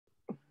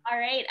All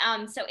right,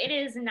 so it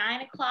is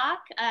 9 o'clock.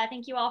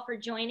 Thank you all for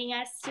joining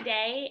us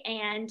today,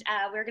 and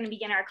we're going to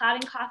begin our Cloud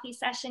and Coffee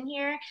session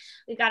here.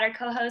 We've got our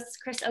co-hosts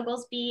Chris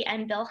Oglesby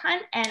and Bill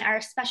Hunt, and our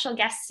special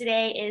guest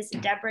today is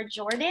Debra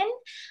Jordan.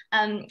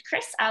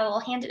 Chris, I will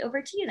hand it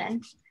over to you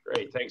then.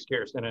 Great, thanks,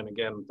 Kirsten, and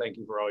again, thank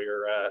you for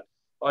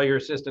all your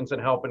assistance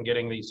and help in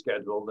getting these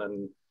scheduled.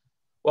 And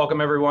welcome,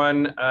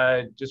 everyone.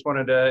 Just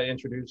wanted to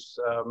introduce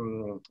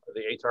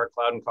the ATARC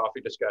Cloud and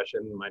Coffee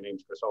discussion. My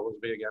name's Chris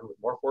Oglesby, again, with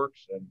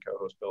MorphWorks, and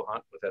co-host Bill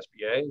Hunt with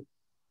SBA.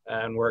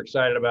 And we're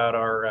excited about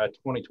our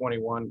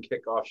 2021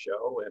 kickoff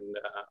show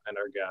and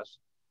our guests.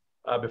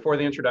 Before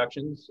the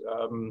introductions,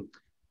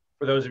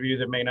 for those of you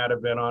that may not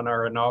have been on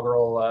our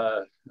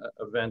inaugural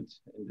event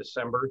in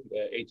December,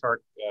 the ATARC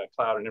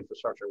Cloud and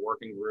Infrastructure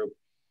Working Group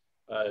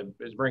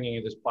is bringing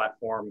you this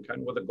platform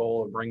kind of with a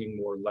goal of bringing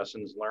more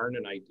lessons learned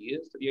and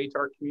ideas to the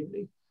ATARC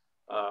community.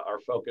 Our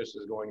focus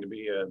is going to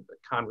be a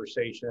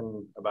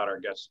conversation about our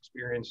guest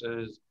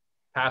experiences,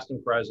 past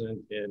and present,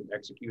 in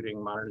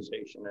executing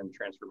modernization and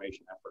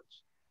transformation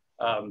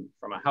efforts.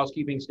 From a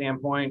housekeeping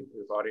standpoint,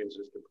 if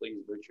audiences could please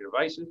mute your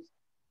devices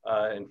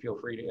and feel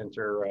free to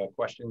enter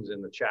questions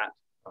in the chat.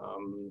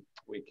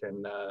 We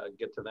can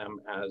get to them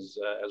as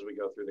we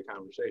go through the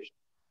conversation.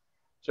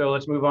 So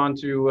let's move on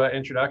to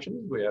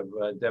introductions. We have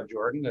Deb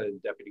Jordan, the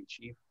Deputy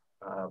Chief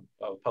of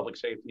Public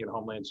Safety and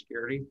Homeland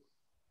Security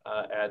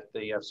at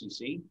the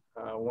FCC.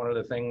 One of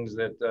the things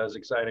that is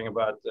exciting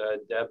about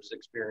Deb's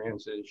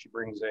experience is she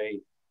brings a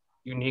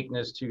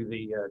uniqueness to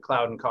the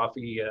Cloud and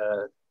Coffee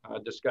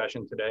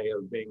discussion today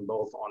of being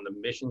both on the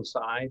mission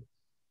side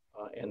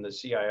and the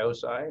CIO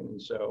side. And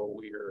so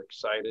we are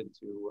excited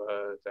to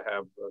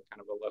have kind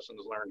of a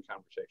lessons learned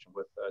conversation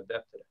with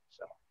Deb today.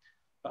 So.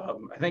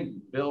 I think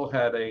Bill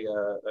had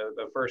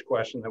the first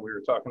question that we were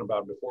talking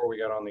about before we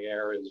got on the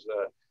air is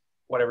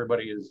what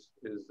everybody is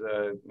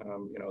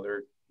you know,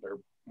 their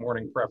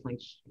morning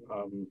preference.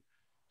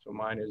 So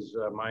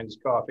mine's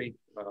coffee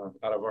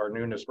out of our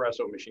new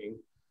Nespresso machine,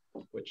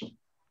 which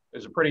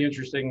is a pretty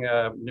interesting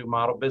new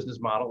business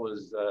model.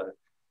 Is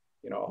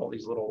you know, all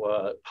these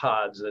little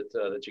pods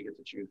that you get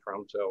to choose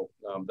from, so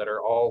that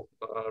are all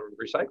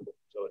recyclable.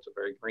 So it's a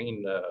very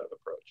green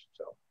approach.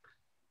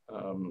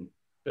 So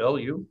Bill,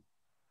 you.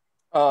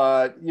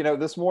 You know,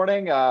 this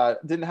morning,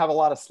 didn't have a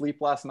lot of sleep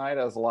last night,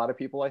 as a lot of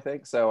people, I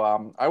think.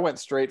 So I went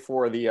straight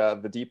for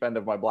the deep end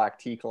of my black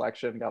tea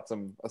collection, got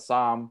some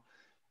Assam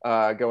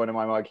going in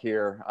my mug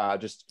here,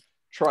 just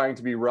trying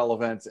to be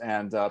relevant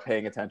and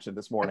paying attention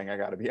this morning. I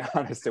got to be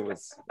honest, it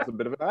was a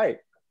bit of a night.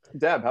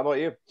 Deb, how about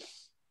you?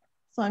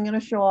 So I'm going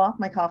to show off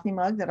my coffee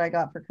mug that I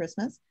got for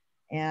Christmas.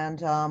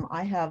 And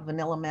I have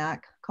vanilla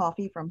mac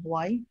coffee from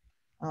Hawaii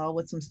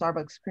with some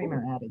Starbucks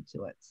creamer added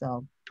to it.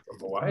 So from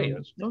Hawaii.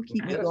 It'll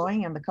keep me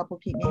going, and the couple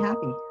keep me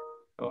happy.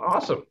 Oh,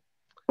 awesome.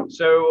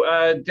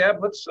 So, Deb,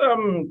 let's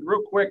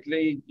real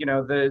quickly, you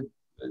know, the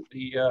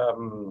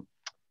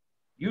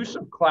use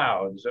of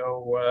cloud.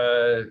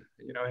 So,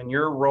 you know, in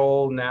your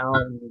role now,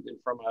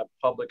 from a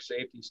public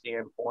safety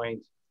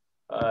standpoint,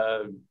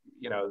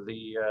 you know,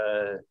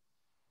 the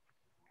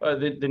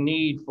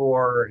need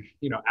for,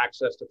 you know,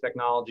 access to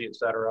technology, et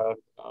cetera.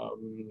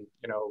 You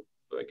know,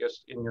 I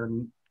guess in your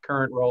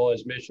current role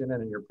as mission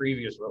and in your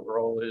previous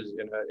role is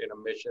in a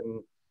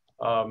mission,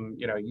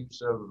 you know,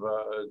 use of,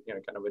 you know,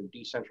 kind of a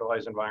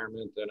decentralized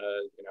environment and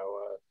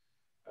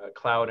a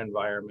cloud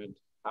environment.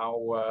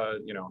 How,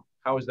 you know,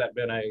 how has that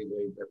been a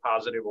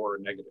positive or a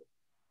negative?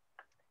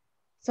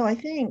 So I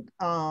think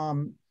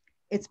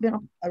it's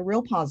been a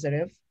real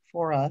positive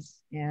for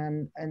us,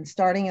 and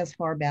starting as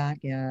far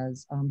back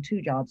as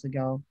 2 jobs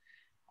ago,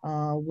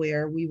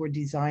 where we were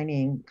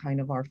designing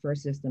kind of our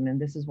first system. And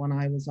this is when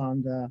I was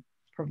on the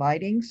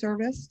providing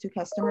service to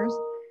customers.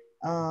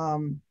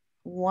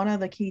 One of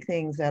the key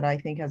things that I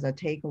think as a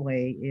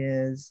takeaway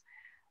is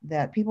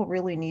that people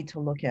really need to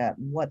look at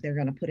what they're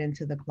going to put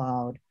into the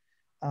cloud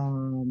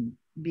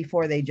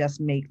before they just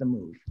make the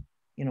move.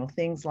 You know,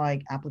 things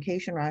like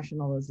application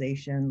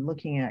rationalization,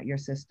 looking at your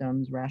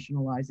systems,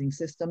 rationalizing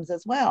systems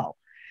as well.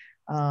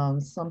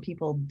 Some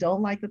people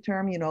don't like the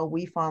term, you know,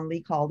 we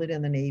fondly called it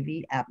in the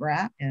Navy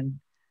AppRat, and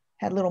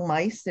had little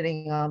mice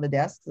sitting on the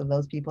desks of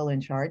those people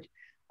in charge.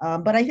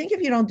 But I think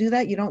if you don't do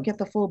that, you don't get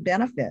the full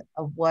benefit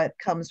of what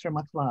comes from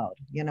a cloud,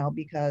 you know,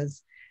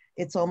 because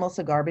it's almost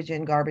a garbage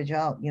in, garbage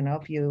out. You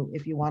know, if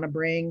you want to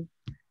bring,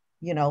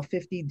 you know,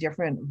 50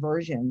 different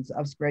versions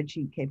of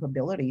spreadsheet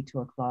capability to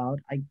a cloud,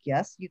 I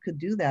guess you could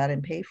do that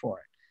and pay for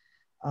it.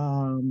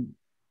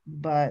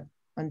 But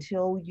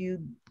until you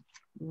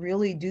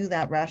really do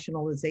that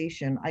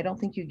rationalization, I don't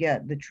think you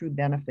get the true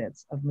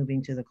benefits of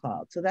moving to the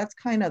cloud. So that's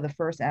kind of the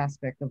first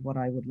aspect of what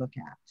I would look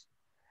at.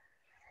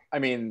 I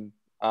mean,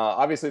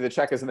 obviously the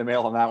check is in the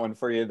mail on that one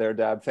for you there,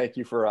 Deb. Thank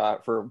you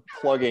for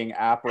plugging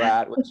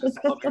AppRat, which is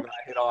something that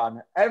I hit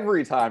on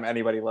every time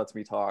anybody lets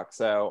me talk.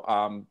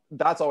 So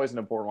that's always an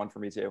important one for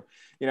me too.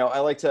 You know, I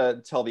like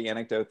to tell the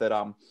anecdote that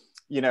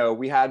you know,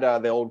 we had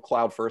the old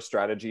cloud first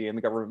strategy, and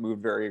the government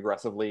moved very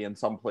aggressively in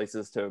some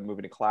places to move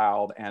into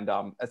cloud. And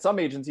at some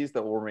agencies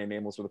that will remain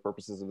nameless for the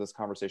purposes of this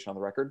conversation on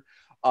the record,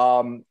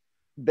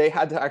 they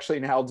had to actually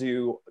now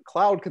do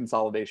cloud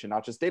consolidation,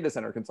 not just data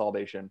center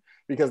consolidation,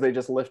 because they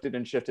just lifted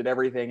and shifted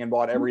everything and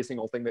bought every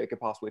single thing they could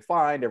possibly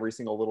find, every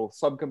single little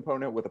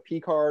subcomponent with a P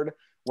card,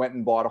 went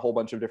and bought a whole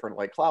bunch of different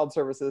like cloud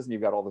services, and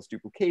you've got all this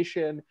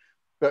duplication.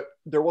 But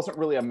there wasn't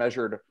really a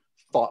measured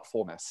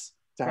thoughtfulness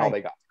to how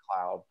they got to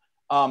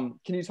cloud.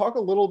 Can you talk a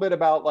little bit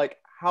about like,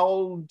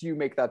 how do you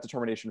make that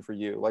determination for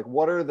you? Like,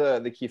 what are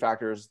the key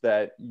factors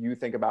that you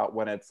think about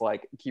when it's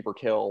like keep or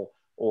kill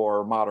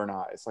or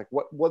modernize? Like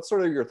what's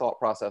sort of your thought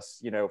process,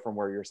 you know, from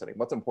where you're sitting?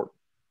 What's important?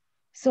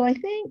 So I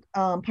think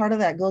part of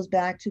that goes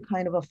back to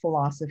kind of a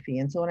philosophy.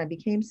 And so when I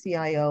became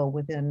CIO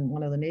within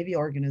one of the Navy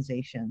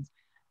organizations,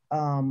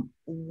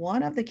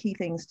 one of the key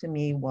things to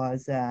me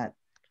was that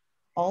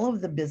all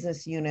of the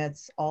business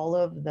units, all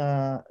of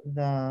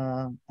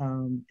the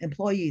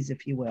employees,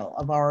 if you will,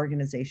 of our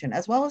organization,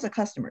 as well as the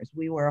customers.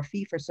 We were a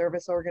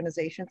fee-for-service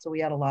organization, so we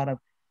had a lot of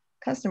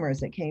customers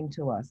that came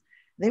to us.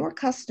 They were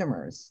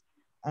customers.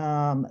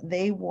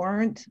 They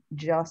weren't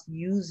just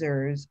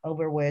users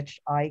over which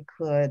I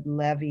could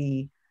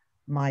levy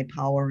my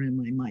power and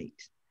my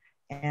might.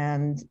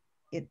 And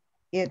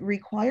it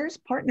requires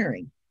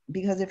partnering,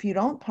 because if you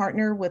don't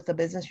partner with the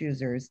business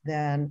users,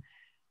 then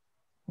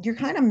you're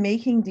kind of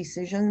making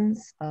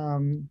decisions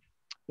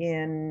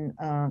in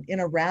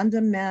a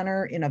random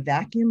manner, in a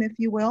vacuum, if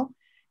you will.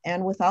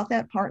 And without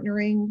that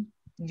partnering,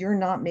 you're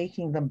not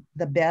making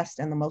the best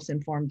and the most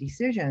informed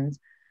decisions.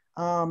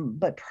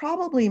 But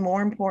probably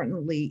more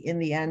importantly, in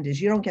the end, is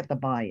you don't get the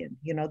buy-in.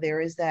 You know,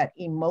 there is that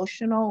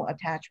emotional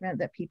attachment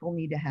that people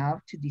need to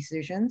have to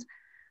decisions,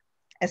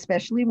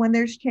 especially when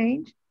there's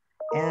change.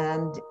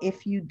 And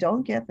if you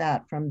don't get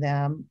that from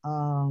them,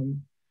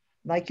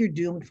 like you're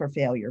doomed for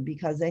failure,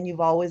 because then you've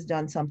always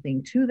done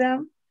something to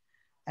them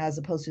as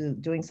opposed to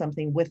doing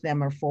something with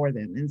them or for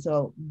them. And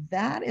so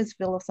that is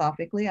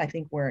philosophically, I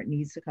think, where it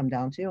needs to come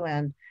down to.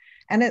 And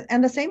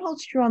the same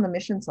holds true on the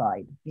mission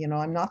side. You know,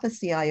 I'm not the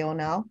CIO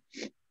now.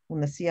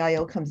 When the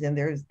CIO comes in,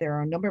 there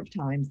are a number of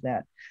times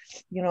that,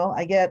 you know,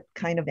 I get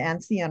kind of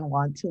antsy and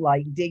want to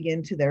like dig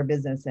into their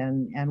business.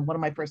 And one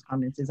of my first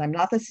comments is, I'm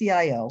not the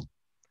CIO,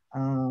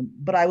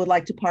 but I would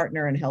like to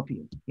partner and help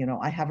you. You know,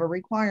 I have a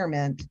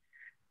requirement.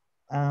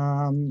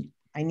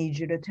 I need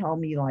you to tell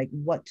me like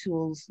what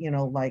tools, you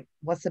know, like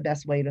what's the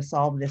best way to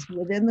solve this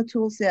within the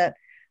tool set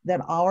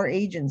that our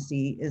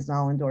agency is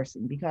now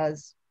endorsing.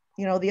 Because,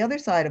 you know, the other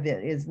side of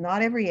it is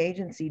not every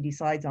agency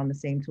decides on the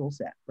same tool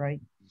set,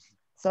 right?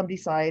 Some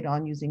decide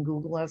on using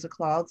Google as a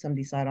cloud, some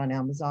decide on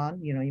Amazon.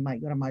 You know, you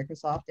might go to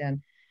Microsoft,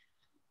 and,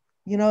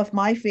 you know, if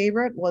my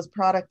favorite was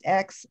product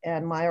X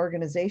and my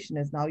organization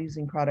is now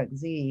using product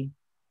Z,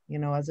 you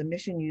know, as a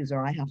mission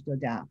user, I have to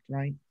adapt,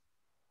 right?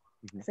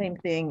 Same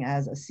thing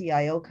as a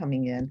CIO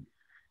coming in.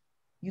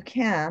 You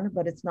can,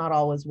 but it's not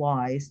always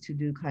wise to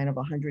do kind of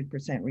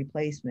 100%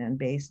 replacement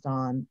based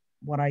on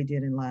what I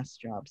did in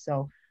last job.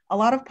 So a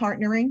lot of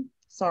partnering,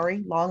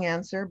 sorry, long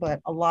answer, but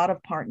a lot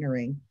of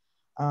partnering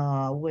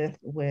with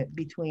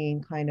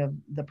between kind of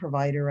the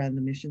provider and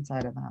the mission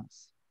side of the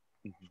house.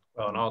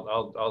 Well, and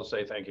I'll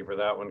say thank you for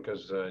that one,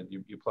 because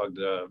you plugged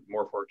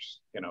Morfork's,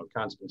 you know,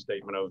 constant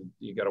statement of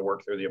you got to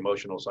work through the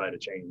emotional side of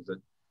change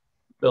that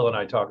Bill and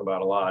I talk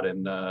about a lot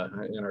in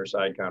our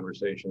side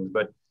conversations.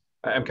 But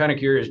I'm kind of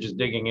curious, just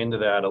digging into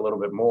that a little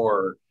bit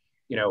more.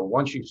 You know,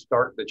 once you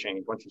start the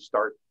change, once you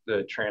start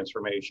the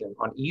transformation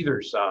on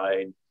either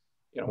side,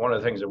 you know, one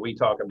of the things that we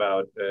talk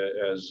about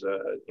as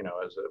you know,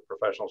 as a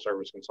professional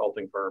service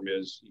consulting firm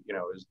is, you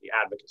know, is the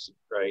advocacy,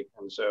 right?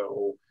 And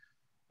so,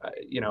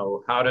 you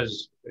know, how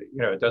does, you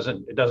know, it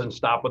doesn't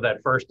stop with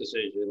that first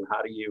decision.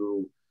 How do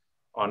you,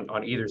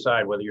 on either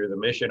side, whether you're the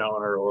mission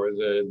owner or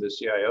the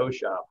CIO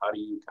shop, how do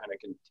you kind of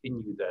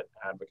continue that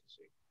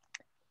advocacy?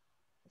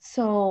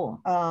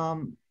 So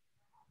I'm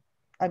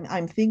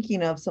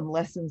thinking of some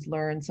lessons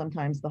learned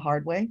sometimes the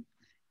hard way.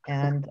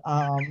 And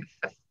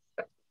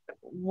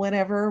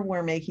whenever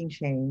we're making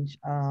change,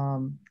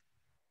 don't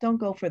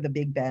go for the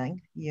big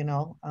bang, you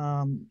know,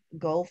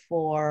 go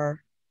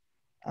for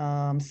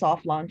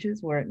soft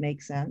launches where it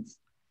makes sense.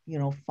 You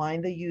know,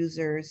 find the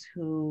users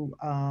who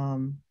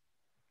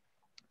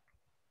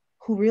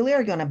really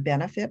are going to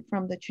benefit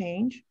from the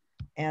change,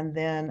 and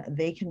then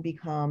they can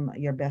become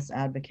your best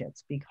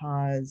advocates.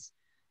 Because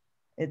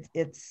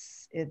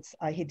it's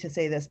I hate to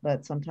say this,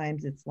 but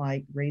sometimes it's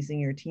like raising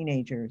your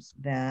teenagers,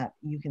 that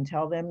you can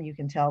tell them,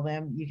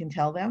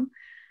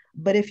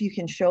 but if you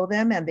can show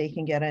them and they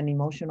can get an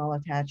emotional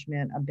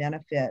attachment, a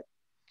benefit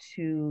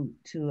to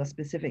a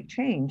specific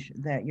change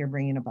that you're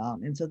bringing about.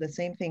 And so the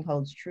same thing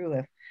holds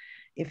true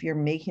if you're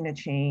making a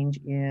change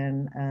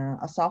in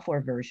a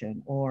software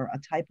version or a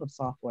type of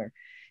software.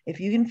 If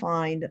you can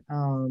find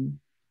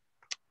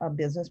a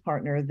business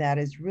partner that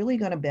is really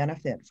going to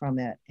benefit from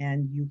it,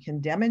 and you can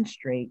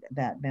demonstrate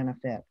that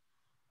benefit,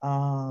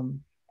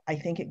 I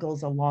think it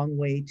goes a long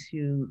way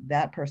to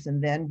that person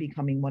then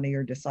becoming one of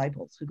your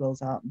disciples, who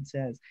goes out and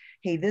says,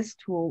 hey, this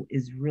tool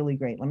is really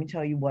great. Let me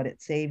tell you what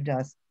it saved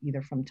us,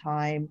 either from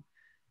time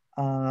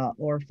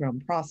or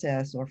from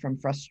process or from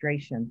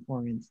frustration,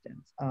 for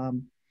instance.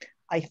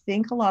 I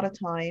think a lot of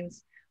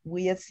times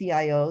we as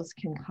CIOs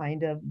can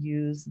kind of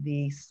use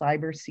the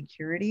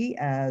cybersecurity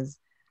as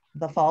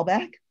the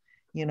fallback.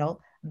 You know,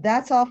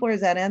 that software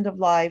is at end of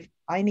life.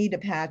 I need to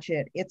patch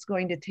it. It's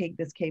going to take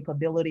this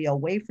capability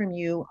away from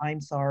you.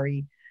 I'm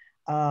sorry.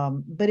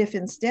 But if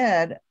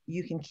instead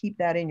you can keep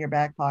that in your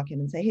back pocket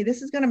and say, hey,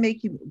 this is going to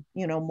make you,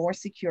 you know, more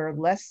secure,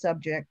 less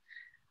subject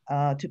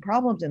to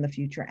problems in the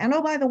future. And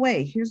oh, by the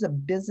way, here's a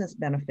business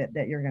benefit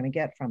that you're going to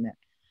get from it.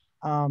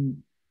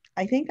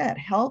 I think that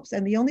helps.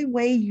 And the only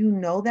way you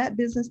know that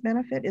business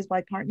benefit is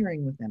by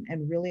partnering with them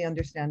and really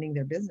understanding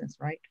their business,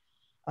 right?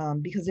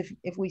 Because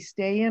if we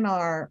stay in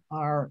our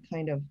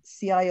kind of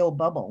CIO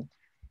bubble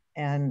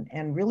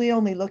and really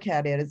only look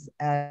at it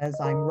as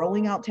I'm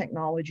rolling out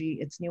technology,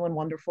 it's new and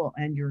wonderful,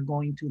 and you're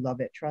going to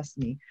love it, trust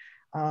me,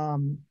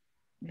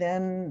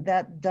 then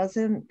that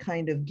doesn't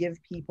kind of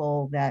give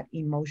people that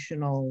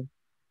emotional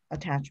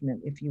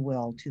attachment, if you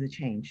will, to the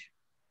change.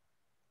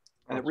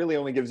 And it really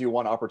only gives you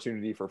one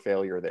opportunity for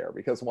failure there,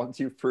 because once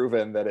you've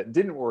proven that it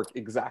didn't work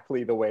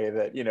exactly the way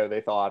that, you know,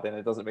 they thought, and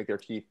it doesn't make their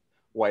teeth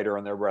whiter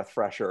and their breath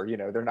fresher, you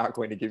know, they're not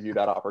going to give you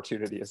that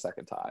opportunity a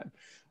second time.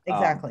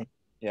 Exactly.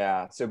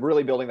 Yeah. So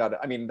really building that,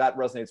 I mean, that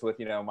resonates with,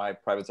 you know, my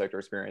private sector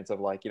experience of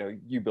like, you know,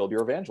 you build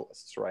your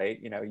evangelists, right?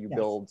 You know, you Yes.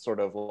 build sort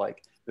of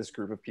like this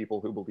group of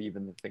people who believe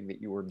in the thing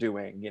that you were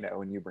doing, you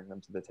know, and you bring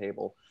them to the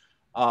table.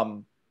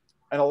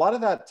 And a lot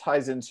of that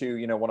ties into,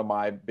 you know, one of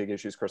my big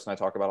issues Chris and I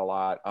talk about a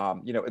lot.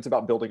 You know, it's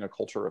about building a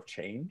culture of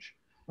change.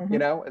 You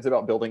know, it's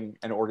about building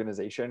an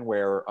organization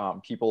where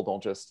people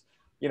don't just,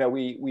 you know,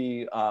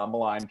 we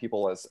malign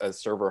people as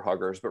server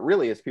huggers, but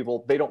really it's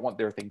people, they don't want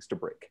their things to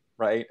break,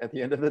 right? At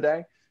the end of the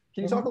day.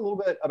 Can you talk a little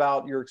bit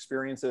about your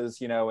experiences,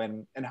 you know,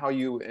 and how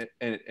you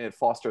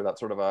foster that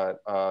sort of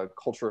a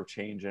culture of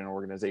change in an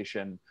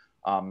organization,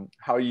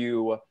 how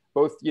you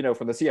both, you know,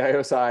 from the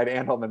CIO side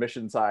and on the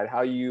mission side,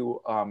 how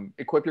you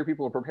equip your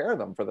people and prepare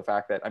them for the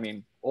fact that, I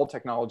mean, old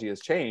technology has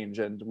changed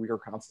and we are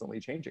constantly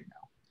changing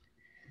now.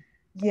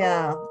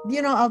 Yeah,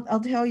 you know, I'll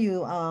tell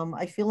you,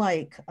 I feel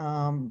like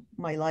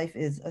my life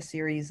is a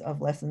series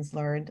of lessons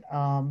learned.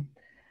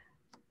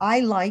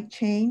 I like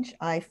change.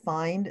 I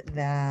find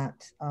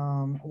that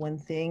when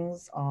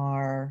things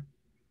are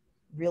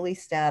really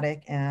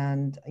static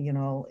and, you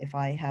know, if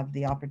I have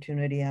the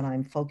opportunity and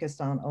I'm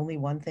focused on only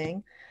one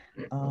thing,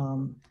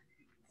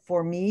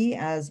 for me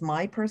as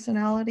my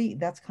personality,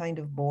 that's kind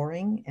of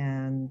boring.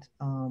 And,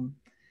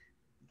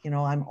 you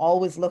know, I'm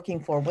always looking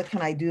for what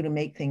can I do to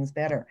make things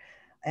better.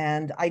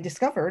 And I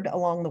discovered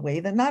along the way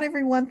that not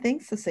everyone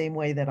thinks the same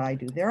way that I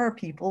do. There are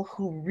people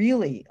who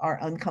really are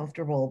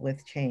uncomfortable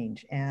with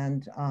change.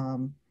 And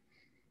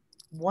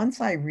once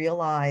I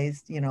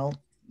realized, you know,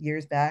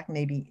 years back,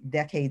 maybe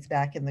decades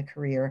back in the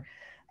career,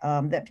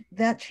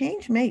 that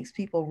change makes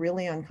people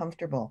really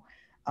uncomfortable.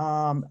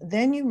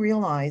 Then you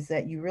realize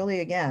that you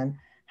really, again,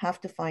 have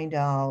to find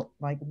out,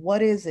 like,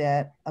 what is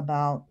it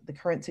about the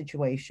current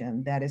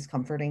situation that is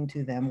comforting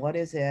to them? What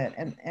is it?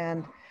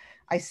 And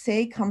I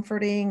say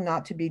comforting,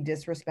 not to be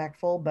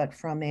disrespectful, but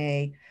from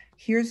a,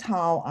 here's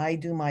how I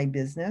do my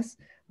business.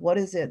 What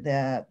is it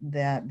that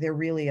they're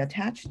really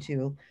attached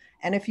to?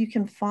 And if you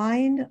can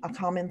find a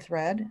common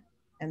thread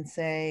and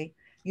say,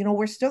 you know,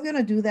 we're still going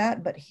to do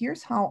that, but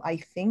here's how I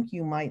think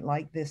you might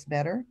like this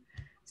better.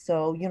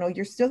 So, you know,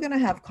 you're still going to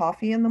have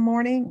coffee in the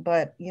morning,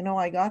 but, you know,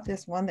 I got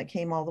this one that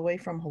came all the way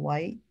from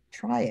Hawaii.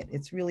 Try it.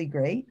 It's really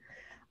great.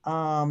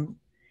 And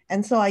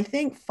so I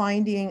think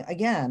finding,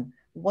 again,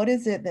 what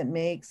is it that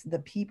makes the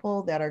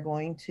people that are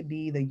going to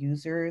be the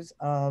users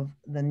of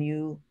the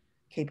new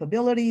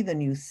capability, the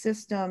new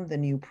system, the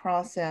new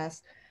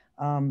process,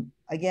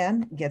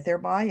 again, get their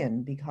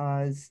buy-in,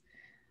 because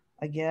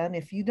again,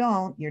 if you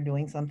don't, you're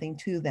doing something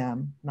to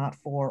them, not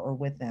for or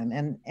with them.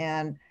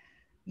 And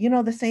you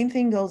know, the same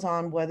thing goes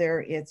on,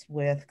 whether it's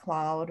with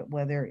cloud,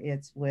 whether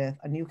it's with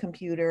a new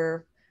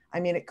computer. I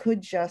mean, it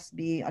could just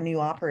be a new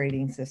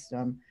operating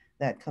system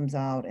that comes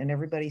out and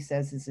everybody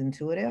says is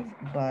intuitive,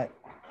 but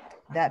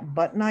that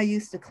button I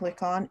used to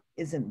click on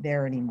isn't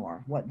there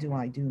anymore. What do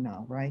I do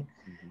now, right?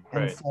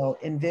 And so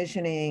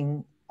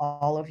envisioning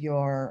all of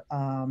your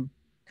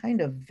kind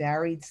of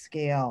varied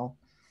scale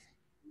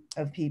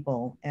of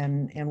people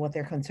and what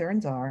their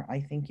concerns are,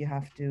 I think you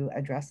have to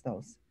address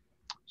those.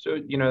 So,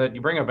 you know, that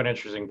you bring up an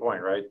interesting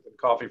point, right?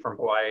 Coffee from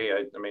Hawaii.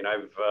 I mean,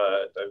 I've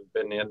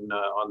been in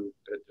on,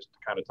 just to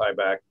kind of tie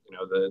back, you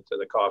know, to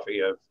the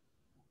coffee. I've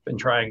been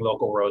trying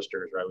local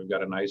roasters, right? We've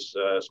got a nice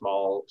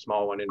small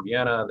one in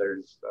Vienna.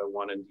 There's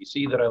one in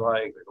DC that I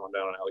like. There's one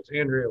down in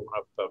Alexandria,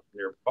 one up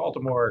near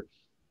Baltimore.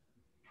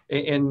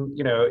 And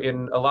you know,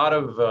 in a lot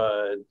of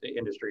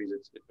industries,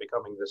 it's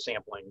becoming the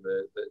sampling,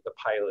 the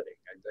piloting.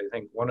 I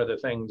think one of the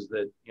things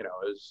that, you know,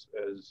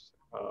 as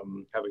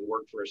having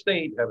worked for a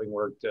state, having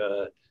worked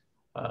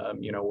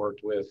you know,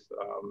 worked with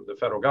the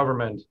federal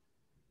government,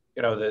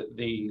 you know,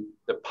 the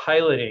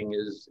piloting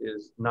is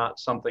not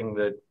something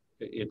that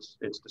it's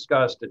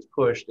discussed, it's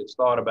pushed, it's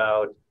thought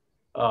about,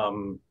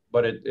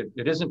 but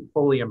it isn't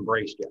fully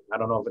embraced yet. I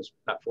don't know if it's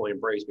not fully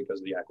embraced because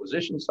of the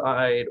acquisition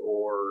side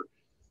or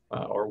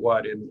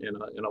what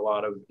in a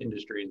lot of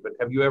industries. But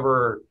have you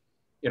ever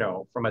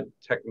from a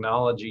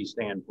technology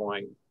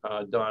standpoint,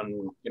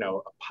 done, a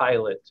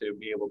pilot to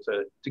be able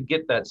to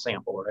get that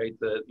sample, right?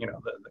 The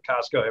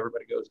Costco,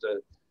 everybody goes to,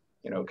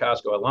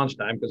 Costco at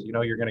lunchtime because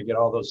you're going to get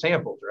all those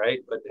samples, right?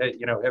 But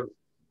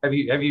have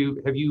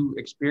you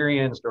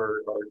experienced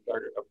or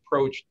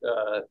approached,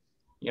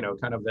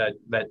 kind of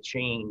that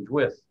change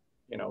with,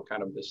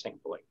 kind of the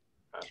sampling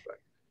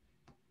aspect?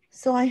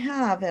 So I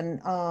have,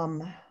 and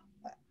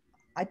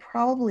I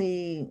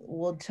probably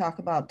will talk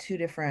about two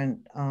different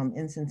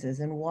instances.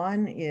 And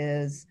one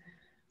is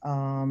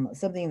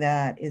something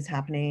that is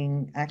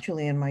happening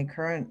actually in my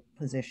current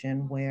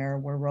position, where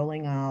we're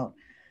rolling out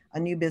a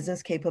new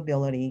business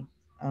capability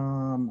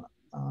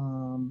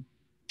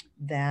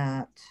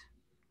that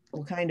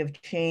will kind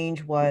of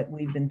change what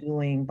we've been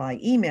doing by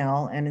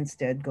email and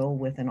instead go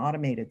with an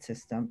automated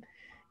system.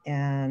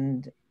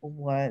 And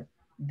what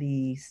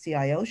the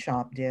CIO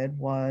shop did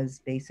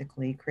was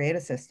basically create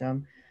a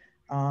system,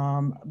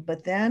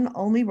 but then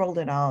only rolled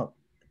it out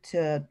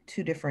to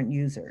 2 different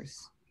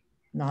users,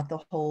 not the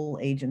whole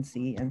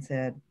agency, and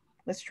said,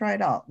 let's try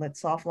it out. Let's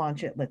soft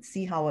launch it. Let's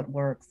see how it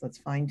works. Let's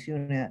fine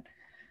tune it.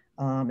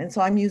 And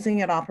so I'm using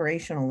it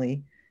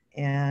operationally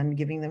and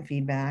giving them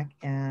feedback.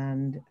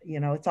 And,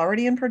 it's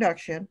already in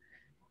production,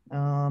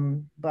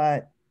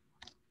 but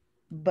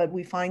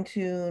we fine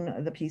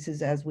tune the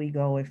pieces as we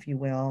go, if you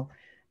will,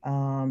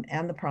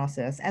 and the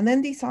process, and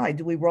then decide,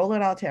 do we roll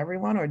it out to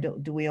everyone, or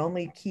do we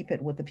only keep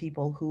it with the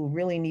people who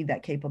really need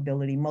that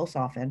capability most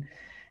often,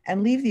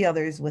 and leave the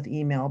others with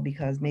email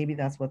because maybe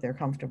that's what they're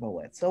comfortable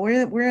with. So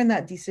we're in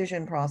that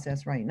decision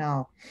process right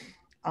now,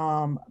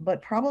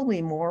 but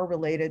probably more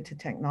related to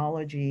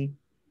technology.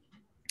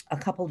 A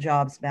couple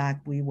jobs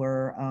back,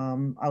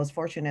 I was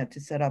fortunate to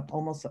set up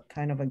almost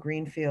kind of a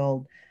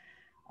greenfield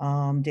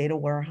data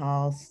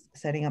warehouse,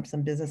 setting up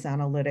some business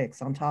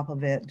analytics on top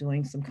of it,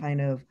 doing some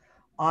kind of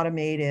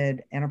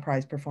automated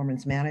enterprise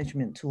performance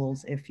management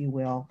tools, if you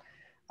will.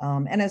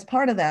 And as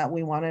part of that,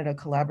 we wanted a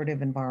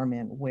collaborative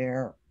environment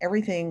where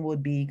everything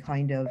would be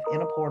kind of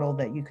in a portal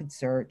that you could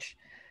search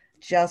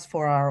just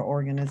for our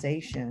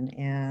organization.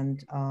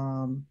 And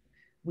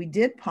we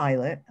did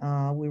pilot.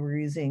 We were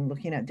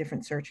looking at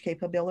different search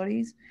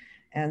capabilities.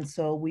 And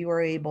so we were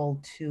able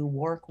to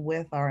work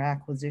with our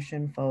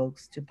acquisition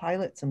folks to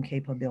pilot some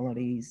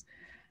capabilities,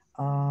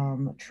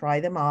 try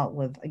them out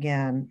with,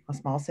 again, a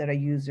small set of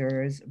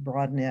users,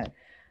 broaden it,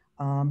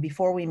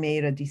 before we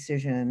made a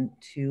decision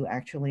to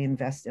actually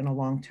invest in a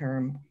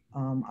long-term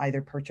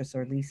either purchase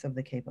or lease of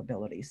the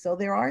capabilities. So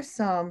there are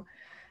some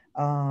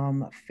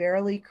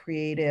fairly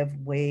creative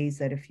ways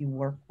that if you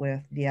work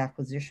with the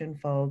acquisition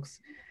folks,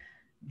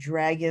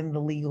 drag in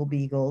the legal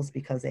beagles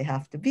because they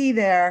have to be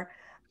there,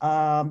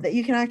 that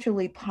you can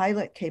actually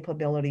pilot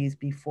capabilities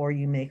before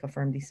you make a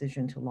firm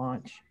decision to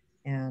launch.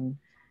 And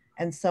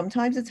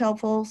sometimes it's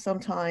helpful,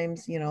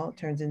 sometimes, it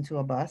turns into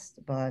a bust,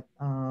 but,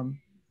 and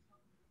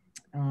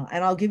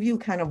I'll give you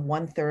kind of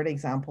 1/3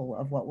 example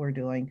of what we're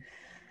doing.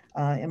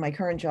 In my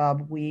current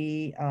job,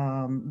 we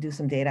do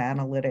some data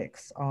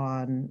analytics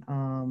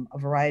on a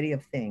variety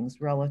of things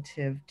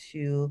relative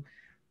to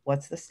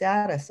what's the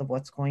status of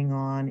what's going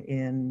on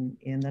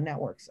in the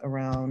networks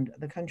around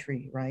the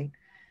country, right?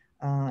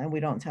 And we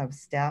don't have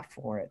staff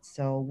for it.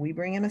 So we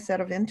bring in a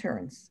set of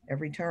interns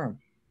every term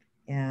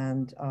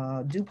and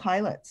do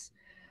pilots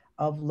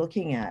of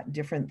looking at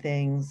different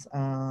things,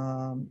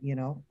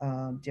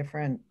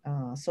 different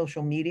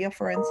social media,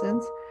 for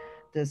instance.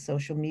 Does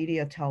social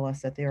media tell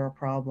us that there are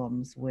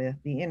problems with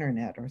the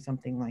internet or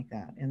something like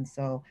that? And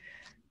so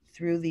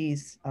through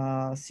these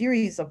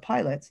series of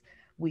pilots,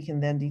 we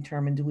can then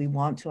determine, do we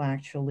want to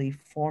actually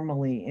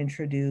formally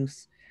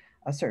introduce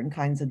certain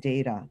kinds of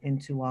data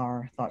into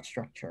our thought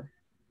structure?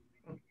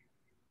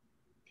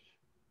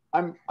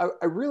 I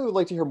really would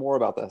like to hear more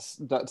about this,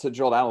 to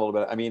drill down a little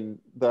bit. I mean,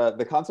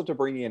 the concept of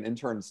bringing in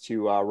interns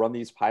to run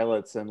these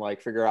pilots and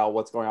like figure out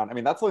what's going on. I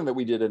mean, that's something that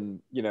we did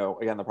in,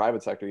 again, the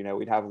private sector.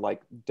 We'd have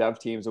like dev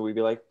teams and we'd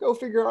be like, go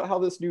figure out how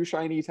this new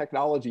shiny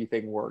technology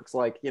thing works.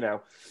 Like,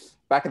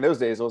 back in those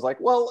days, it was like,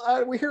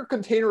 well, we hear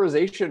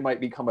containerization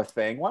might become a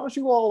thing. Why don't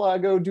you all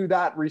go do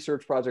that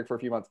research project for a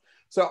few months?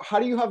 So how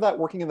do you have that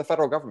working in the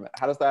federal government?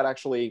 How does that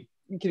actually,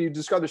 can you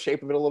describe the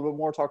shape of it a little bit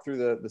more? Talk through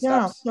the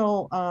steps? Yeah,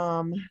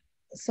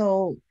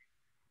 so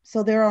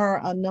there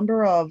are a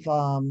number of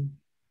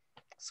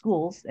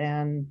schools,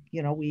 and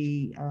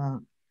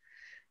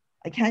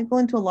I can't go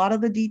into a lot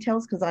of the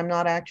details because I'm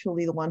not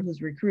actually the one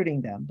who's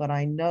recruiting them, but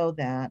I know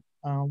that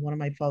one of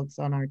my folks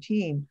on our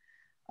team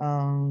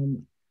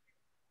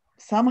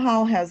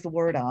somehow has the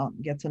word out,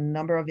 gets a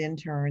number of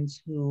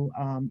interns who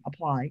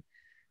apply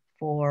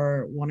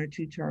for 1 or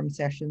 2 term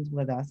sessions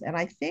with us. And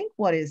I think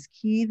what is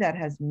key that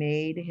has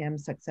made him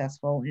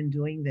successful in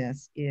doing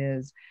this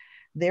is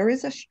there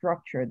is a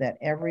structure that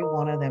every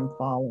one of them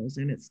follows.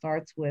 And it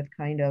starts with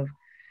kind of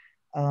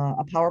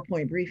a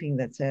PowerPoint briefing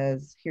that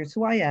says, here's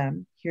who I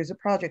am, here's a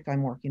project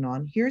I'm working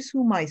on, here's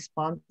who my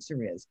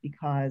sponsor is,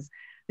 because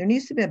there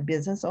needs to be a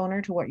business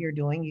owner to what you're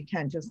doing. You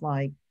can't just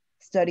like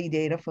study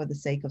data for the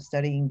sake of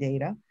studying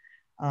data.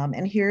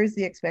 And here's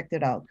the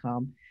expected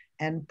outcome.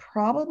 And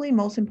probably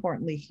most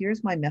importantly,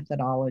 here's my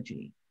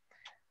methodology.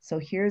 So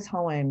here's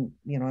how I'm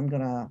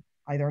gonna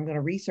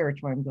research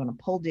or I'm gonna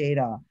pull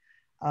data.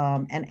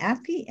 And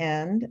at the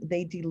end,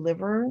 they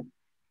deliver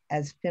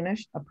as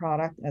finished a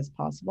product as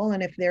possible.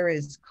 And if there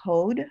is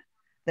code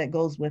that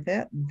goes with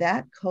it,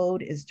 that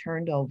code is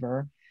turned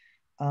over.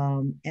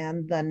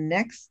 And the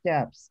next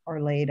steps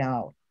are laid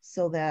out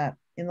so that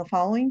in the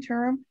following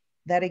term,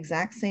 that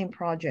exact same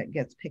project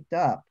gets picked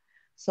up.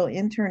 So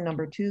intern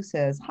number 2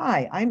 says,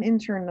 hi, I'm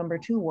intern number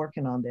 2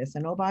 working on this.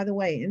 And oh, by the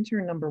way,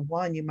 intern number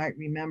 1, you might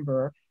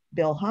remember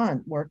Bill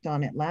Hunt worked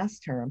on it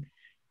last term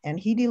and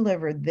he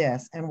delivered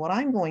this. And what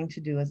I'm going to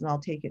do is I'll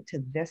take it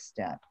to this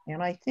step.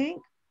 And I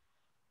think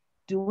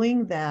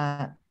doing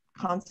that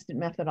constant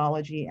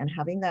methodology and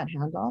having that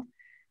handoff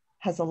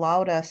has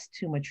allowed us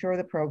to mature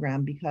the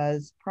program,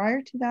 because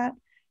prior to that,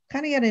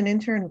 kind of get an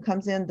intern who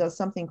comes in, does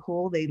something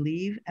cool, they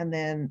leave, and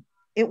then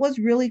it was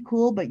really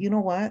cool, but you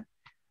know what?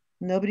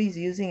 Nobody's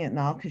using it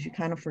now because you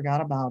kind of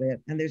forgot about it.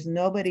 And there's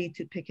nobody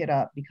to pick it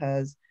up,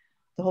 because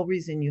the whole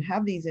reason you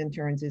have these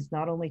interns is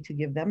not only to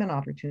give them an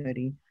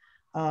opportunity,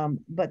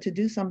 but to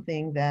do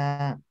something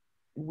that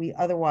we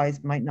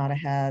otherwise might not have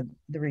had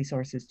the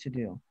resources to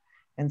do.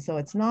 And so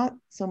it's not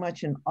so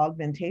much an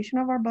augmentation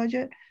of our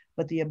budget,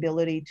 but the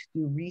ability to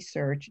do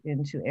research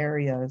into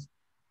areas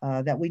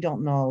that we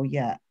don't know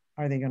yet,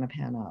 are they going to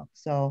pan out?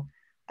 So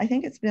I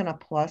think it's been a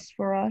plus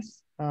for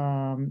us.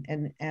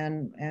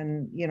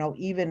 And you know,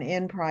 even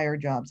in prior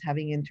jobs,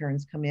 having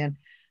interns come in,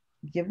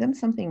 give them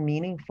something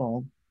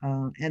meaningful,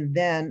 and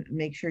then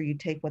make sure you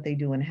take what they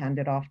do and hand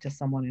it off to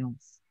someone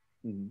else.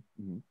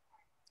 Mm-hmm.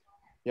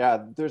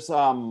 Yeah, there's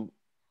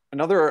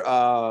another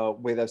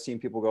way that I've seen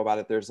people go about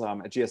it. There's at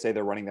GSA,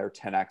 they're running their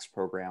 10X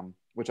program,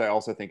 which I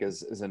also think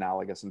is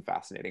analogous and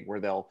fascinating, where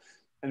they'll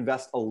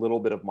invest a little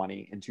bit of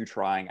money into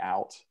trying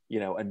out, you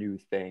know, a new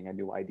thing, a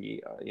new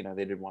idea. You know,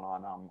 they did one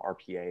on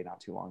RPA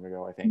not too long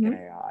ago, I think, in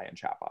AI and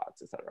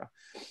chatbots, et cetera.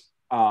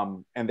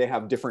 And they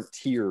have different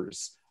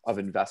tiers of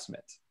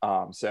investment.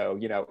 So,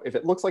 you know, if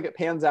it looks like it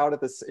pans out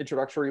at this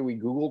introductory, we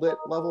Googled it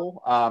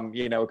level,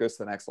 you know, it goes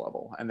to the next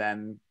level. And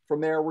then from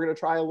there, we're going to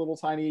try a little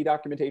tiny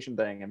documentation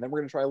thing. And then we're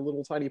going to try a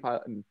little tiny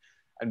pilot and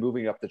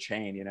moving up the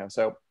chain, you know.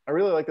 So I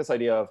really like this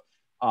idea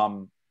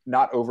of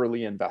not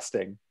overly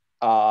investing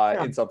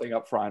in something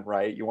up front,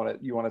 right? You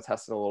want to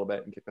test it a little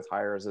bit and get the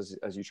tires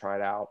as you try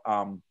it out.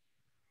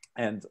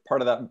 And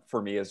part of that for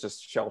me is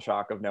just shell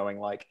shock of knowing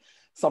like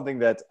something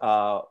that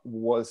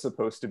was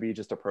supposed to be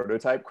just a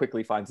prototype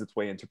quickly finds its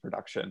way into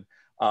production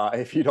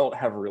if you don't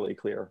have really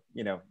clear,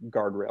 you know,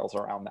 guardrails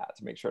around that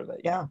to make sure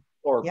that,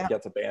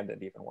 gets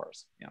abandoned, even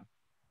worse. Yeah.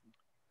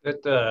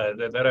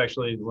 That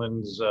actually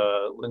lends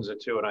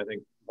it to, and I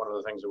think one of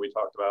the things that we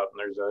talked about,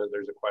 and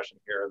there's a question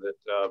here that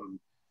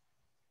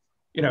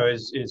you know,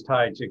 is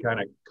tied to kind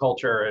of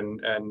culture and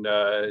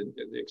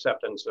the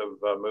acceptance of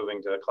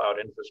moving to cloud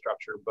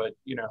infrastructure. But,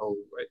 you know,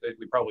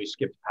 we probably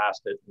skipped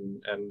past it.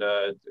 And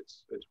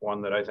it's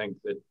one that I think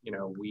that, you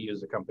know, we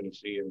as a company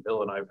see, and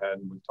Bill and I've had,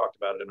 and we've talked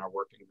about it in our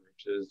working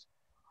groups,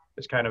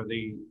 is kind of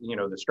the, you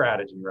know, the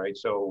strategy, right?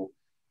 So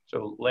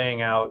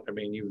laying out, I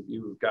mean,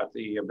 you've got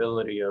the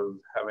ability of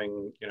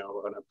having, you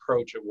know, an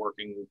approach of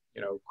working,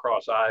 you know,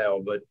 cross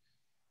aisle, but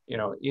you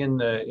know, in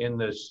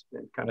this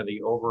kind of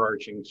the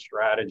overarching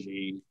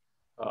strategy,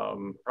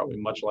 probably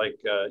much like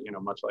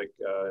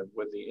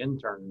with the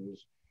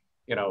interns,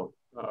 you know,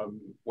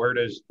 where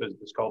does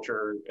this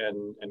culture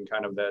and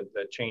kind of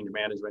that change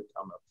management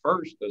come up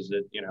first? Does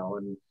it, you know,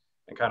 and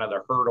kind of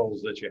the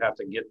hurdles that you have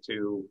to get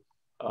to,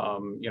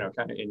 you know,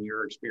 kind of in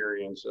your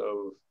experience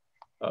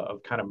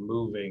of kind of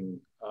moving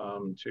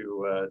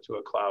to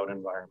a cloud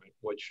environment,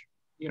 which,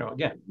 you know,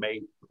 again,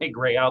 may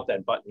gray out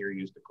that button you're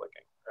used to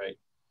clicking, right?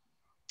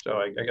 So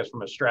I guess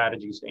from a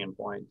strategy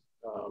standpoint,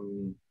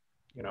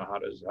 you know, how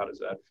does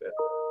that fit?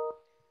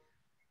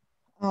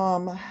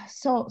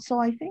 So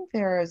I think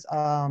there's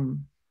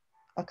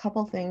a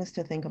couple things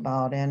to think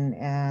about,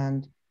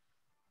 and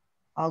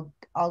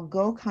I'll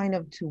go kind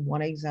of to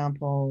one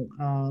example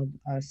of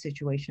a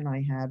situation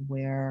I had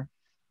where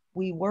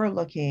we were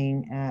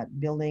looking at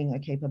building a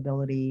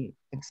capability,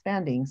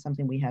 expanding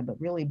something we had, but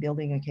really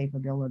building a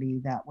capability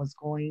that was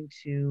going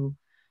to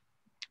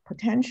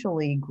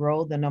potentially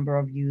grow the number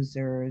of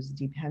users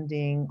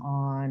depending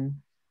on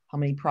how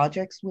many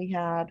projects we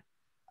had,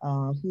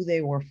 who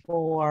they were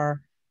for.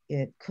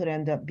 It could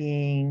end up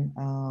being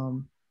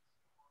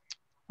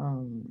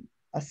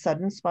a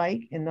sudden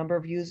spike in number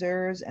of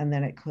users, and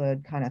then it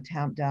could kind of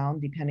tamp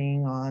down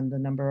depending on the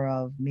number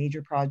of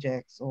major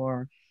projects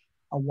or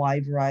a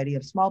wide variety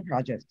of small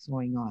projects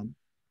going on.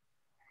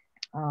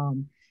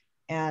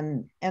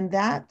 And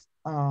that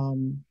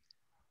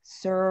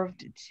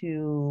served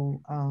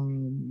to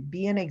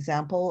be an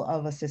example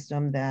of a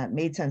system that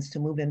made sense to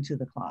move into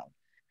the cloud,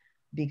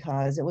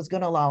 because it was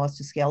going to allow us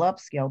to scale up,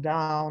 scale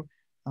down.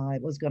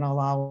 It was going to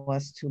allow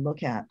us to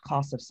look at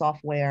cost of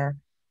software.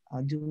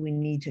 Do we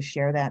need to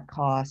share that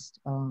cost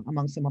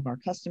among some of our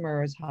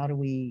customers? How do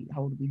we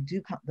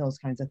do those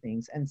kinds of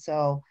things? And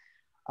so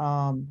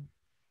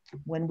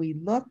when we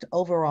looked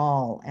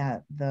overall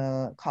at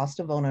the cost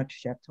of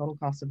ownership, total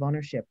cost of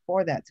ownership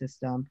for that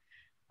system,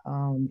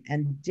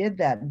 and did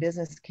that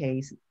business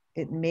case,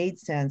 it made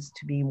sense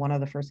to be one of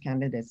the first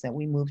candidates that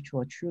we moved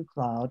to a true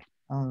cloud,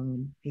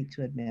 hate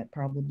to admit,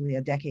 probably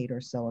a decade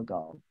or so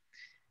ago.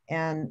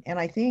 And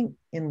I think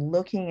in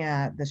looking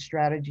at the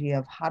strategy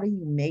of how do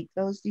you make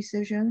those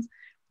decisions,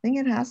 I think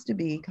it has to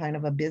be kind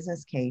of a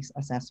business case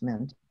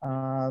assessment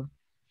of,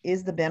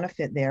 is the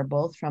benefit there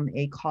both from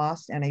a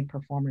cost and a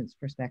performance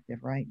perspective,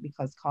 right?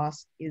 Because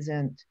cost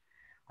isn't,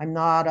 I'm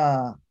not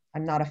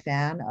a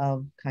fan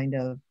of kind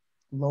of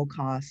low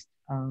cost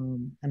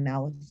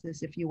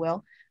analysis, if you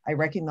will. I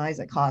recognize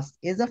that cost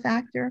is a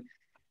factor,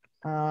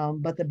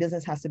 but the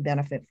business has to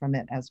benefit from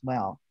it as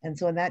well. And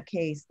so in that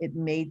case, it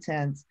made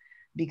sense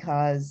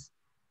because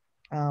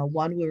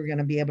one, we were going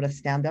to be able to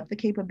stand up the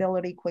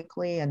capability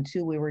quickly, and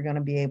two, we were going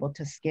to be able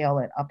to scale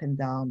it up and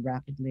down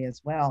rapidly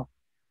as well.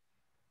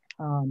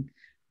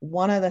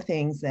 One of the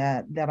things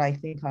that I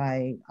think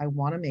I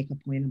want to make a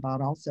point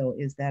about also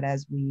is that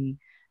as we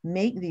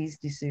make these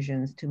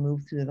decisions to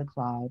move to the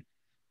cloud,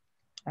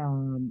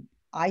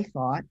 I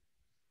thought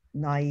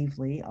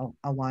naively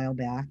a while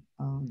back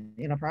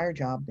in a prior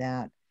job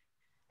that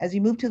as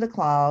you move to the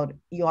cloud,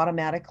 you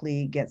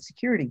automatically get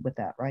security with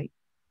that, right?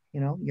 You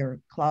know, your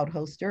cloud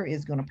hoster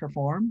is going to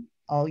perform.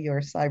 All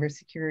your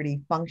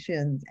cybersecurity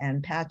functions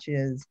and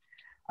patches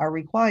are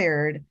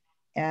required.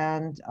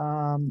 And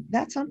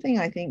that's something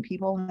I think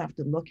people have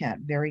to look at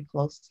very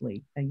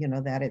closely, you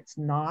know, that it's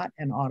not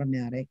an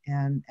automatic,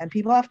 and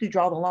people have to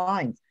draw the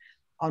lines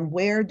on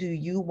where do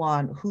you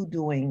want who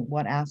doing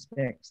what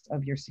aspects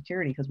of your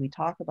security, because we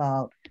talk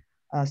about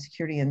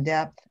security in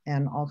depth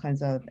and all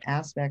kinds of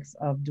aspects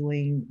of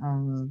doing,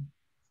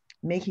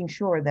 making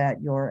sure that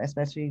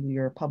especially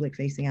your public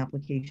facing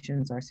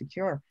applications are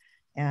secure.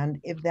 And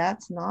if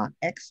that's not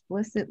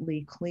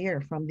explicitly clear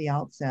from the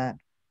outset,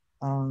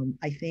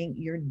 I think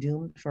you're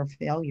doomed for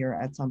failure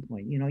at some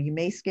point. You know, you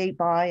may skate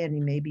by and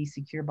you may be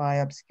secure by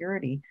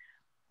obscurity,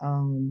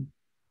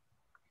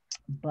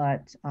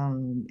 but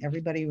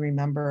everybody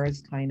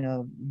remembers kind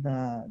of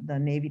the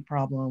Navy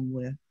problem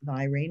with the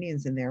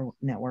Iranians and their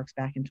networks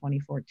back in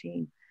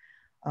 2014.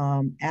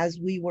 As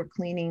we were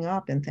cleaning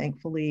up, and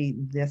thankfully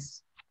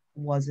this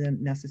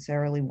wasn't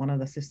necessarily one of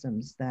the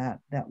systems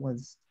that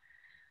was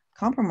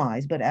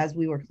compromised, but as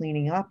we were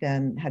cleaning up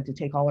and had to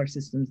take all our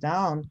systems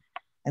down,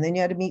 and then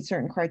you had to meet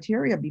certain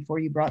criteria before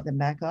you brought them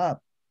back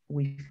up,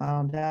 we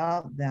found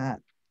out that,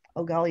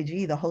 oh golly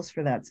gee, the host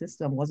for that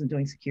system wasn't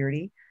doing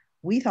security.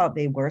 We thought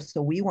they were,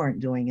 so we weren't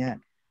doing it.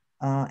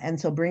 And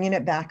so bringing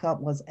it back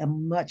up was a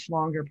much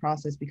longer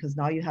process, because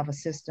now you have a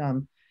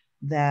system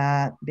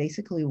that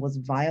basically was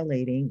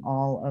violating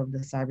all of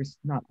the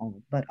not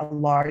all, but a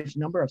large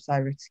number of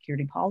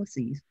cybersecurity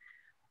policies.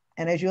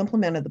 And as you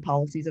implemented the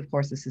policies, of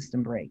course, the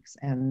system breaks.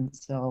 And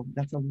so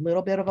that's a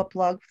little bit of a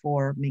plug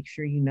for make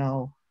sure you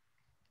know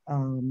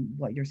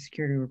what your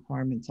security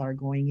requirements are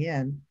going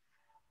in,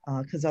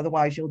 because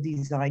otherwise you'll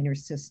design your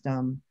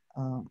system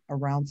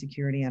around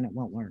security and it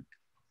won't work.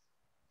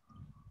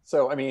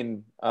 So, I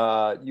mean,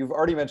 you've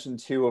already mentioned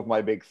two of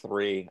my big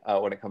three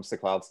when it comes to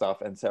cloud stuff.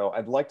 And so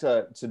I'd like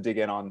to dig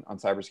in on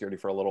cybersecurity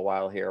for a little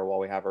while here while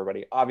we have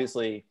everybody.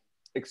 Obviously,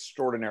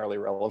 extraordinarily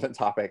relevant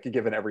topic,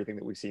 given everything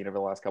that we've seen over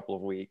the last couple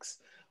of weeks.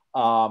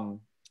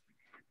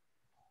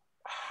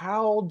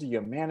 How do you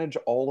manage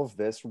all of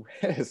this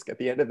risk at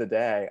the end of the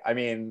day? I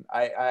mean,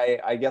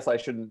 I guess I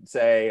shouldn't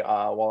say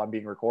while I'm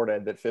being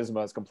recorded that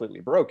FISMA is completely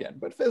broken,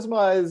 but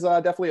FISMA is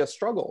definitely a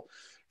struggle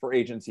for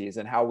agencies,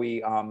 and how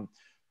we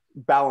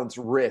balance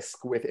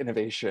risk with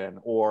innovation,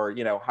 or,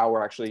 you know, how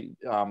we're actually,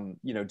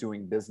 you know,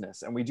 doing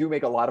business. And we do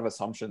make a lot of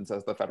assumptions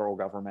as the federal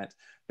government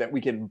that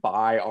we can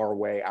buy our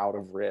way out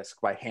of risk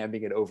by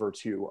handing it over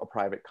to a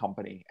private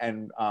company.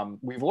 And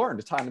we've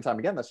learned time and time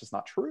again, that's just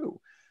not true.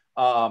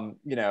 You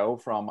know,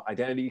 from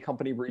identity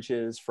company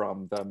breaches,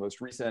 from the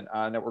most recent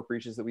network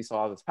breaches that we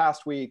saw this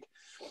past week.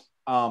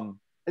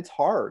 It's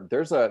hard.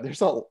 There's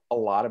a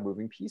lot of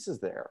moving pieces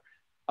there.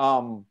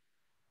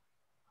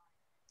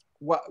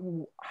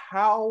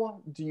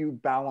 How do you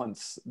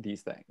balance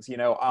these things? You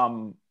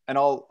know, and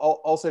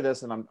I'll say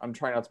this, and I'm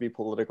trying not to be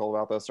political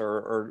about this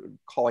or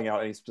calling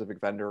out any specific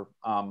vendor.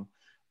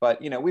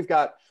 But, you know, we've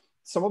got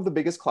some of the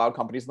biggest cloud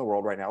companies in the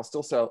world right now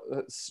still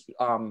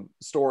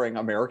storing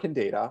American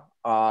data,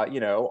 you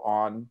know,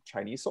 on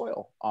Chinese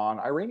soil, on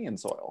Iranian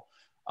soil.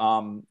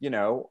 You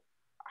know,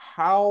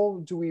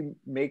 how do we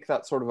make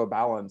that sort of a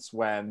balance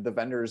when the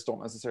vendors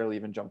don't necessarily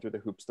even jump through the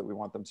hoops that we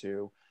want them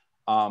to?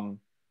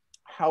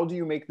 How do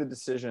you make the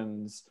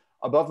decisions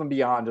above and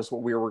beyond just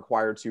what we are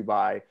required to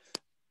by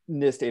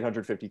NIST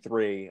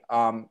 853?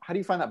 How do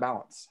you find that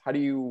balance? How do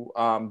you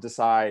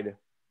decide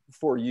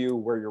for you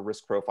where your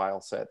risk profile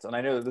sits? And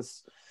I know that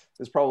this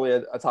is probably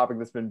a topic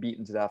that's been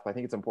beaten to death, but I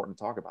think it's important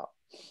to talk about.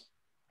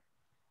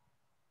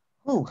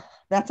 Oh,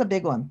 that's a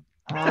big one.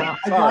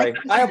 Sorry,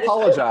 I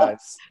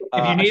apologize.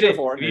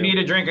 If you need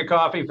a drink of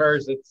coffee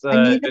first, it's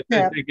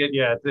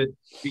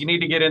you need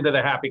to get into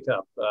the happy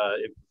cup.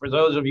 For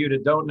those of you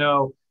that don't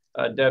know,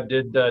 Deb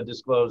did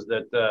disclose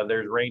that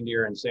there's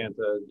reindeer and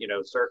Santa,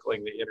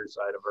 circling the inner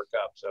side of her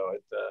cup. So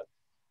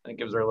it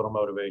gives her a little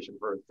motivation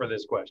for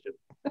this question.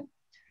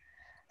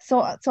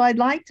 So I'd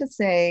like to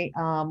say,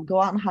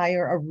 go out and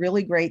hire a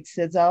really great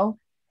CISO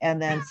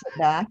and then sit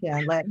back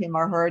and let him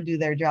or her do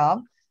their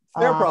job. It's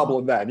their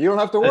problem then. You don't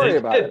have to worry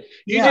about it.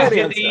 You just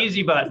get the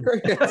easy button.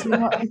 It's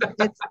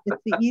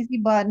the easy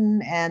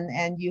button,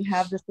 and you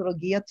have this little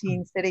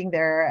guillotine sitting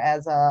there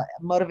as a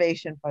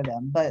motivation for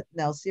them. But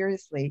no,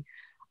 seriously,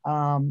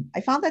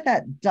 I found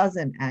that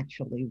doesn't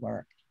actually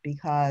work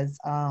because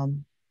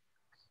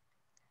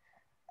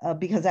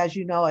as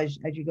you know, as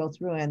you go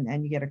through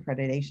and you get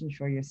accreditations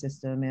for your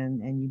system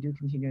and you do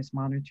continuous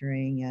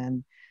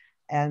monitoring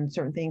and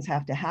certain things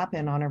have to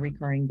happen on a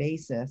recurring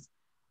basis.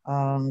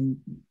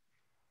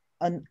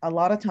 A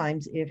lot of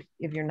times, if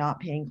you're not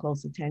paying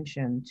close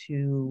attention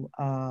to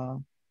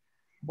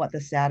what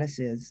the status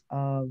is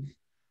of,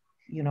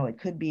 it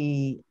could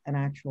be an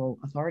actual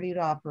authority to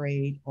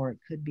operate, or it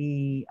could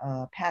be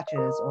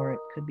patches, or it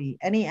could be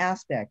any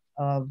aspect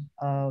of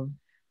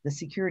the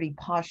security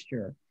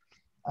posture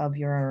of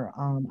your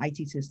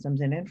IT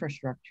systems and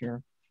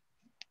infrastructure.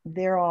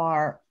 There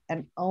are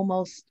an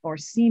almost or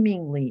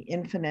seemingly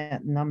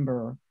infinite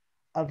number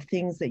of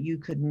things that you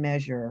could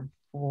measure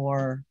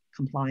for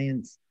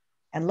compliance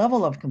and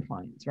level of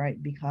compliance, right?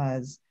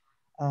 Because,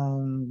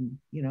 do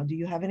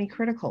you have any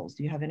criticals?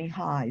 Do you have any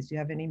highs? Do you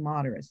have any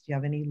moderates? Do you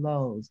have any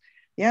lows?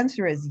 The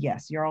answer is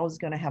yes. You're always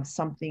going to have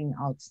something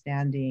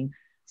outstanding,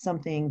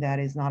 something that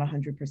is not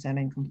 100%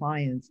 in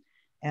compliance.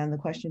 And the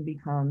question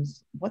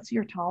becomes, what's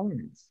your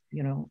tolerance?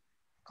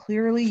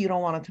 Clearly you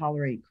don't want to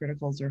tolerate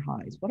criticals or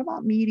highs. What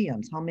about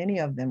mediums? How many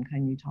of them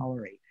can you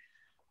tolerate?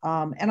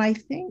 And I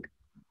think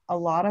a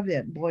lot of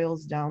it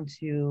boils down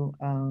to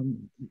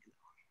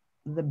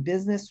the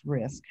business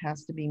risk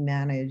has to be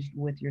managed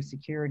with your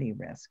security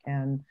risk.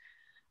 And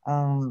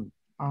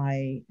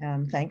I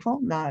am thankful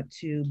not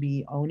to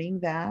be owning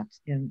that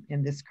in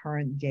this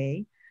current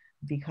day,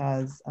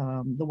 because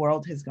the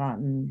world has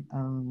gotten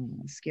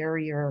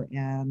scarier,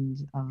 and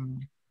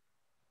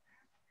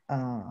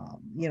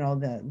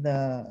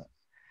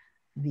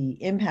the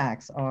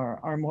impacts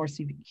are more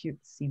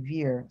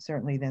severe,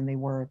 certainly, than they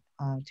were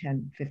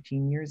 10,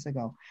 15 years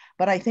ago.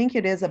 But I think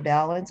it is a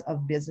balance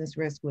of business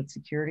risk with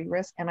security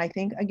risk. And I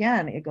think,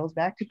 again, it goes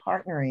back to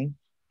partnering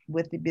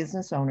with the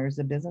business owners,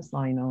 the business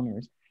line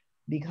owners,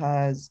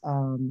 because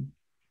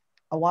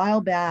a while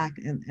back,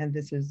 and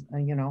this is,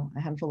 a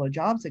handful of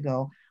jobs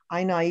ago,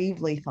 I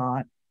naively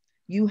thought,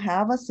 you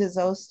have a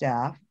CISO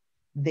staff,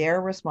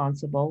 they're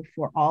responsible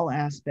for all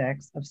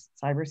aspects of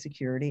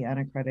cybersecurity and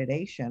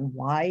accreditation.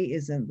 Why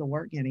isn't the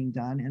work getting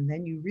done? And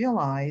then you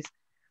realize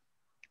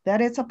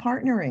that it's a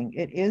partnering.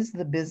 It is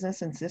the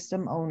business and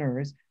system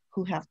owners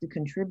who have to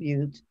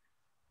contribute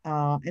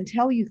and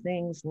tell you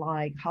things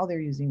like how they're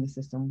using the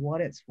system,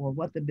 what it's for,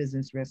 what the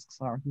business risks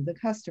are, who the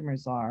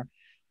customers are,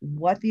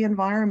 what the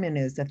environment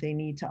is that they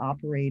need to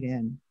operate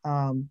in.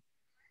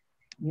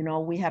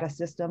 We had a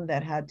system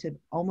that had to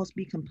almost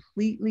be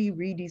completely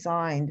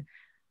redesigned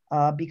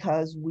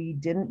because we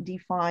didn't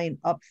define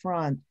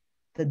upfront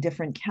the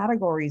different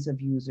categories of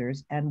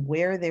users and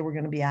where they were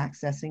going to be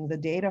accessing the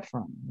data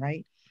from,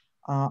 right?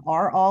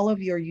 Are all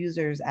of your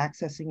users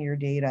accessing your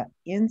data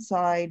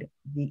inside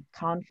the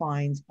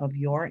confines of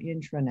your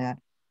intranet,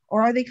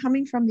 or are they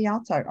coming from the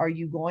outside? Are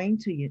you going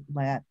to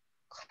let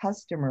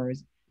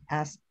customers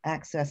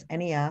access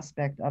any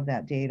aspect of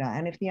that data?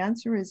 And if the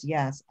answer is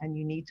yes, and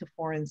you need to,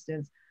 for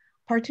instance,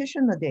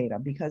 partition the data,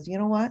 because you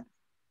know what?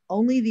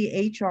 Only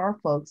the HR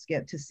folks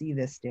get to see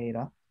this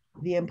data.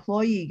 The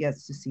employee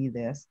gets to see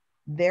this.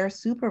 Their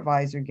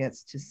supervisor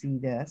gets to see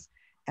this.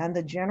 And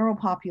the general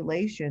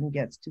population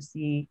gets to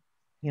see,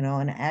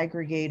 an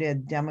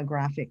aggregated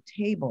demographic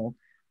table.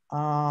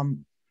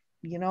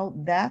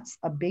 That's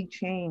a big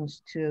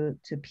change to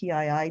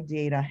PII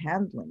data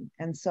handling.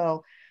 And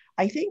so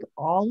I think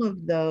all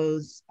of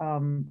those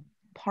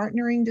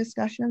partnering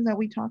discussions that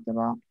we talked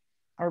about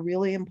are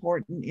really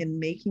important in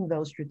making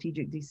those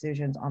strategic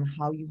decisions on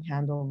how you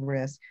handle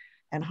risk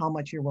and how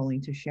much you're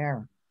willing to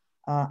share.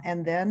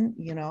 And then,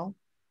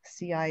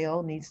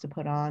 CIO needs to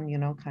put on,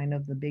 kind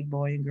of the big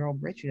boy and girl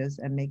britches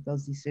and make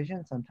those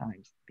decisions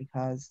sometimes,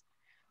 because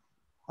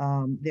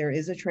there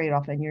is a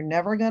trade-off, and you're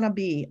never going to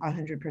be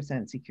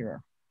 100%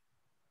 secure.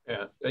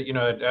 Yeah,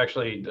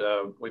 actually,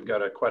 we've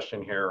got a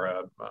question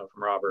here from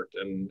Robert,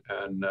 and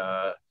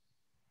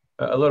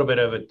a little bit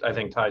of it, I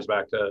think, ties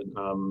back to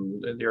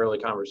the early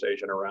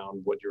conversation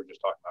around what you were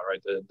just talking about,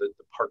 right? The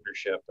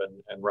partnership,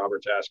 and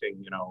Robert's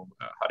asking,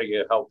 how do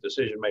you help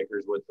decision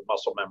makers with the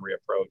muscle memory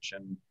approach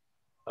and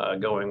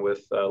going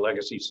with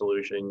legacy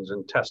solutions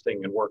and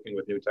testing and working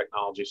with new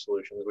technology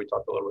solutions? We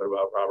talked a little bit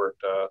about, Robert,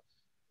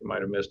 you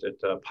might have missed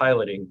it,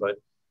 piloting, but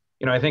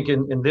I think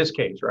in this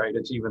case, right,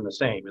 it's even the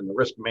same. In the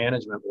risk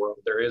management world,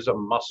 there is a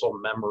muscle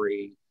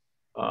memory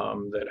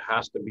that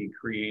has to be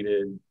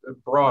created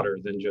broader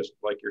than just,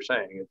 like you're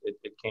saying,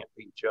 it can't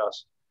be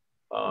just,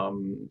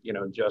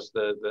 just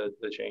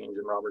the change.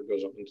 And Robert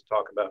goes on to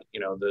talk about,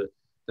 the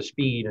the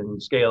speed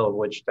and scale of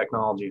which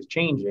technology is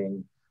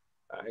changing,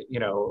 you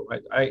know,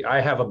 I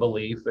have a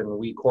belief, and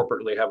we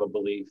corporately have a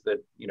belief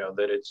that, you know,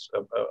 that it's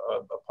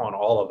upon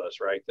all of us,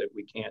 right? That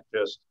we can't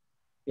just,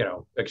 you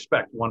know,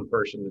 expect one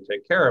person to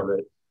take care of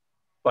it.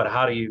 But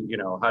how do you, you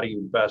know, how do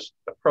you best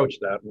approach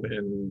that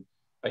when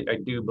I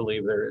do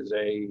believe there is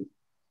a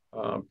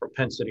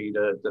propensity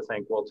to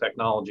think, well,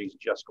 technology is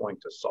just going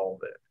to solve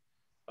it.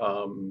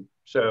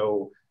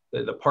 So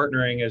the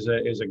partnering is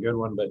a good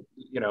one, but,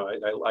 you know,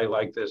 I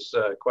like this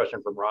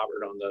question from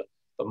Robert on the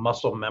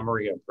muscle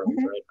memory approach,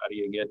 right? How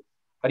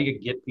do you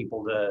get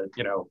people to,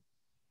 you know,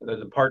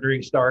 the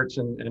partnering starts,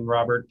 and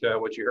Robert,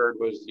 what you heard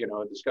was, you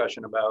know, a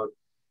discussion about,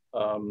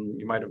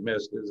 you might have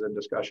missed, is a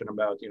discussion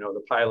about, you know,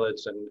 the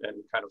pilots and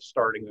kind of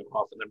starting them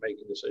off and then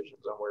making decisions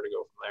on where to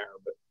go from there.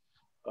 But,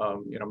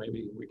 you know,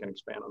 maybe we can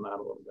expand on that a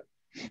little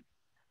bit.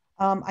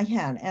 I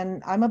can,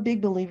 and I'm a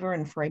big believer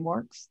in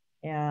frameworks,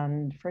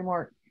 and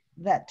framework,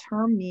 that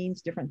term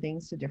means different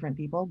things to different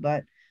people,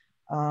 but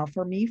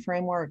for me,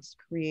 frameworks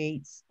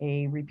creates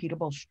a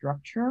repeatable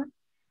structure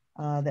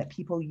that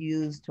people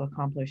use to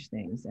accomplish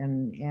things.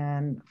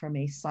 And from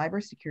a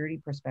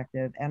cybersecurity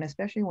perspective, and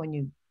especially when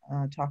you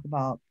talk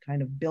about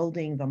kind of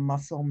building the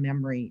muscle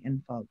memory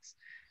in folks.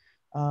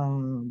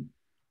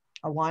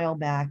 A while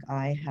back,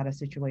 I had a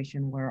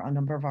situation where a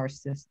number of our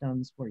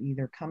systems were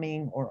either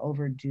coming or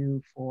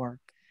overdue for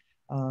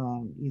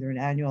either an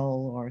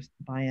annual or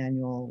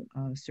biannual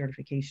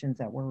certifications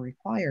that were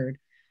required.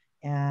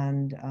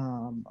 And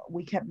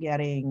we kept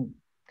getting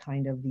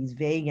kind of these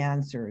vague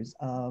answers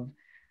of,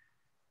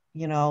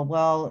 you know,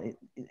 well,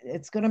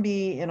 it's going to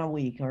be in a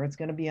week, or it's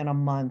going to be in a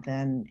month.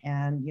 And,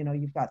 you know,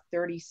 you've got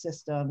 30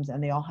 systems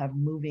and they all have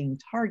moving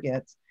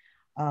targets.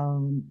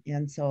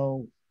 And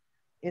so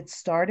it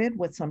started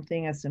with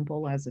something as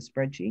simple as a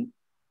spreadsheet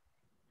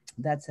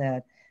that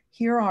said,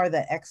 here are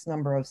the X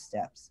number of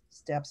steps.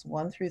 Steps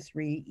 1 through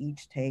 3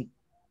 each take,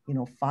 you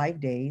know, 5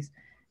 days,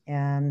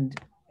 and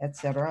et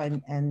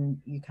cetera.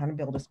 And you kind of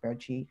build a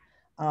spreadsheet.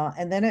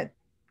 And then it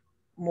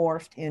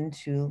morphed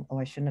into, oh,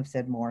 I shouldn't have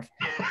said morph.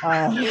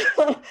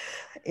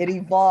 It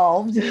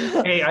evolved.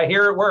 Hey, I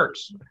hear it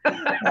works.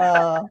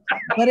 But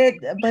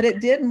it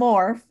did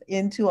morph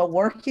into a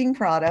working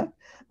product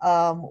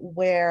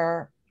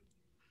where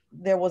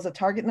there was a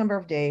target number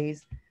of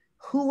days,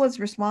 who was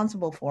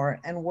responsible for it,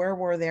 and where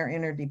were their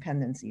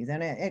interdependencies.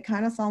 And it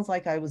kind of sounds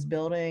like I was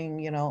building,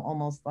 you know,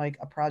 almost like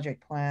a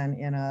project plan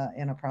in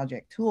a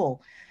project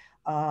tool.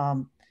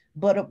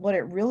 But what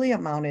it really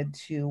amounted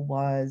to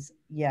was,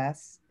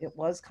 yes, it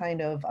was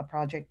kind of a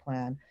project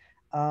plan,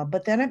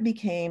 but then it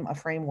became a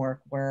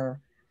framework where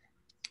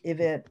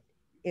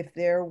if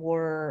there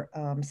were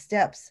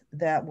steps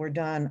that were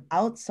done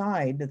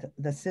outside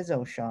the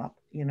CISO shop,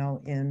 you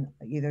know, in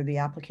either the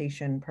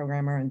application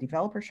programmer and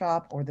developer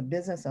shop or the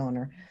business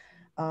owner,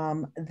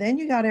 then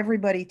you got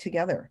everybody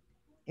together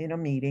in a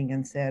meeting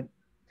and said,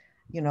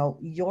 you know,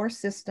 your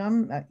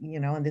system, you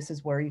know, and this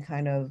is where you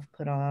kind of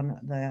put on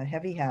the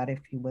heavy hat, if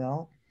you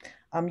will.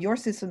 Your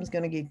system is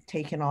going to get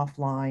taken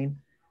offline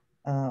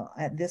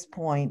at this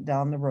point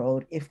down the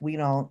road if we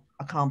don't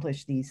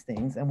accomplish these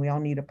things, and we all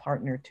need a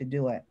partner to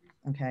do it.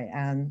 Okay.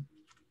 And,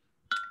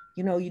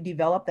 you know, you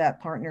develop that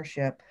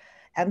partnership.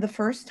 And the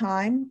first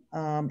time,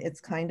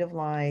 it's kind of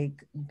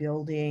like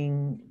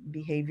building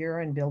behavior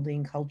and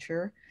building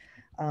culture.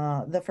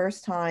 The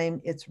first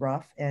time it's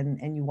rough,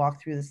 and you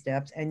walk through the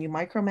steps and you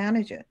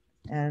micromanage it.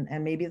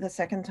 And maybe the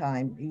second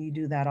time you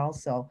do that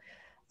also.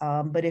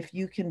 But if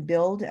you can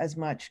build as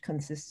much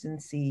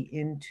consistency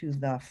into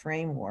the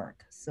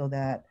framework so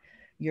that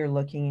you're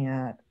looking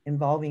at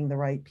involving the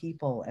right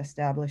people,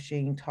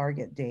 establishing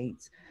target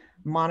dates,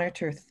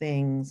 monitor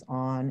things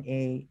on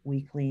a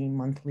weekly,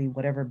 monthly,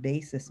 whatever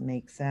basis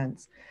makes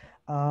sense,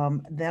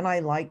 then I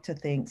like to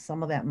think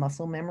some of that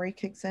muscle memory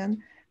kicks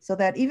in, so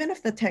that even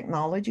if the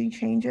technology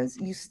changes,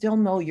 you still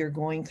know you're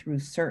going through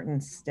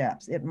certain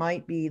steps. It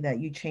might be that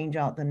you change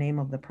out the name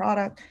of the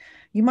product.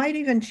 You might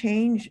even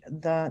change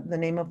the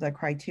name of the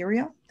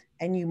criteria,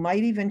 and you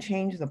might even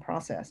change the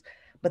process.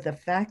 But the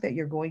fact that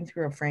you're going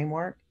through a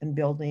framework and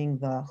building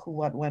the who,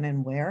 what, when,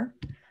 and where,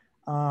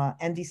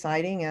 and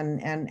deciding,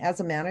 and as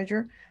a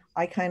manager,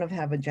 I kind of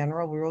have a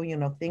general rule, you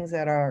know, things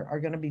that are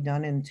going to be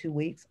done in 2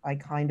 weeks, I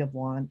kind of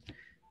want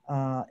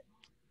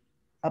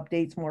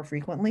updates more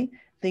frequently.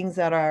 Things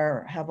that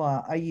have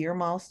a year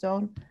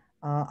milestone,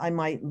 I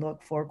might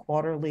look for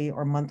quarterly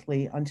or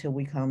monthly until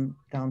we come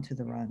down to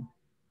the run.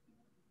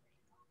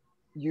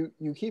 You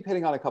keep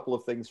hitting on a couple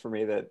of things for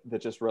me that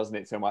just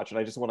resonate so much, and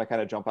I just want to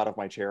kind of jump out of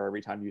my chair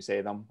every time you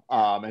say them,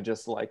 and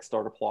just like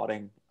start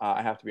applauding.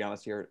 I have to be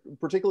honest here,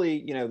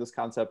 particularly, you know, this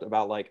concept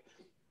about like,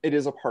 it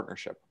is a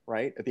partnership,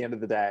 right? At the end of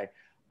the day,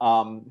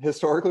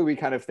 historically, we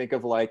kind of think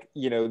of like,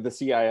 you know, the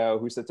CIO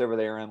who sits over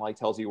there and like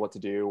tells you what to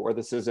do, or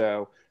the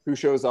CISO who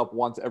shows up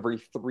once every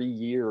 3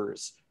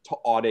 years to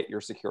audit your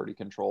security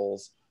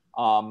controls.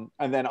 And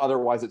then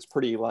otherwise it's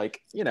pretty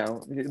like, you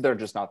know, they're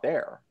just not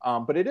there.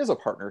 But it is a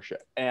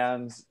partnership.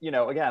 And, you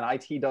know, again,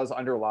 IT does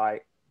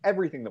underlie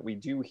everything that we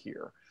do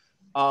here.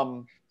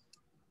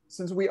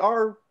 since we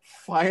are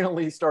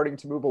finally starting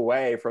to move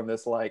away from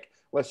this, like,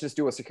 let's just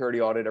do a security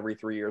audit every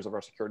 3 years of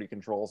our security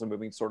controls and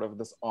moving sort of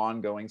this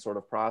ongoing sort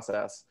of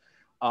process,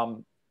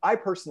 I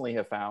personally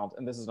have found,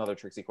 and this is another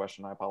tricksy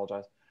question, I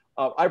apologize.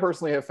 I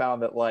personally have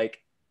found that, like,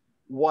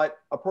 what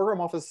a program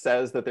office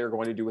says that they're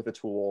going to do with a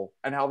tool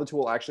and how the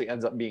tool actually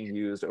ends up being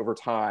used over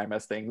time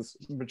as things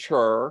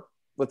mature,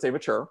 let's say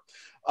mature,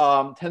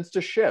 tends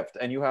to shift,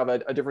 and you have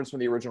a difference from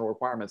the original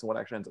requirements and what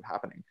actually ends up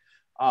happening.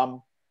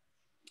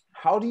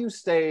 How do you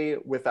stay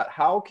with that?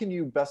 How can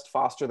you best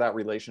foster that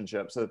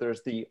relationship so that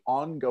there's the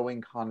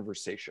ongoing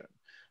conversation,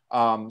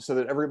 so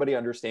that everybody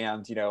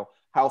understands, you know,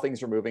 how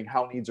things are moving,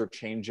 how needs are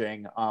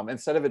changing,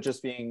 instead of it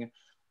just being,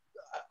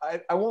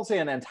 I won't say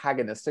an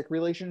antagonistic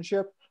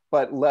relationship,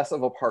 but less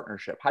of a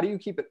partnership? How do you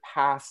keep it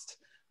past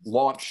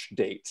launch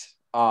date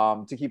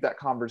to keep that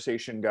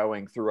conversation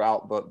going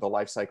throughout the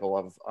life cycle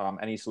of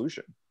any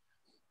solution?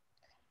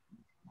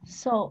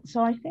 So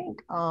I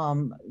think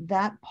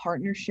that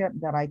partnership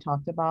that I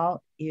talked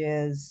about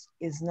is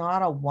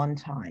not a one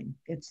time.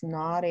 It's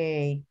not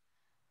a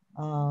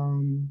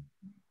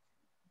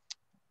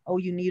oh,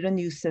 you need a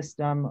new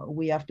system,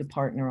 we have to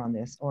partner on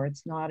this, or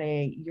it's not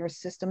a, your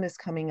system is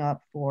coming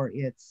up for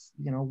its,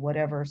 you know,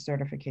 whatever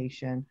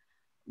certification,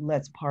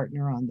 let's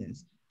partner on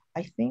this.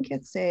 I think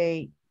it's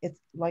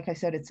like I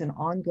said, it's an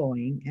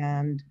ongoing,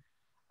 and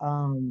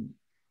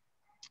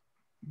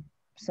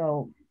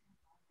so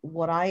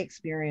what I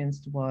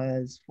experienced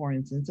was, for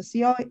instance,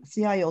 the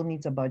CIO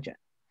needs a budget.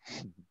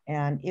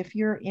 And if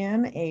you're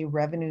in a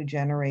revenue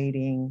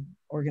generating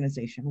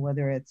organization,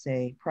 whether it's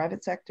a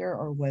private sector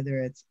or whether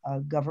it's a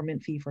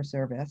government fee for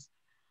service,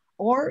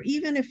 or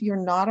even if you're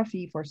not a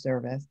fee for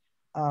service,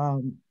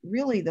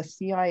 really the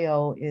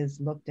CIO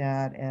is looked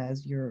at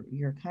as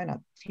you're kind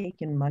of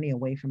taking money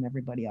away from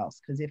everybody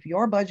else. Because if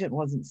your budget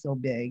wasn't so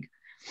big,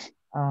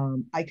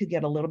 I could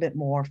get a little bit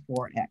more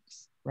for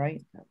X,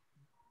 right?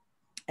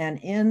 And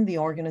in the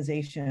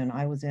organization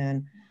I was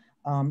in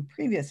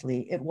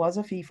previously, it was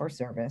a fee for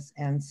service.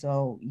 And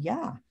so,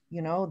 yeah,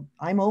 you know,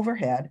 I'm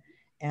overhead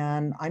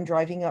and I'm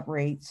driving up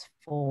rates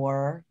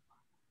for,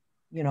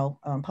 you know,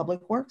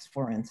 public works,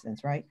 for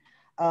instance, right?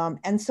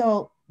 And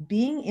so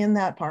being in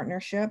that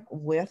partnership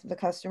with the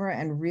customer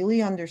and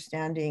really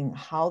understanding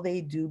how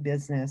they do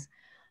business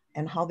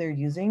and how they're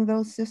using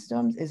those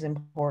systems is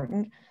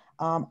important.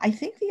 I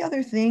think the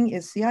other thing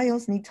is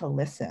CIOs need to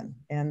listen.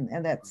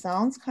 And that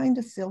sounds kind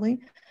of silly,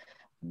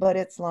 but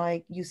it's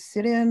like you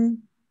sit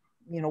in,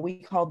 you know,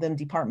 we call them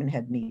department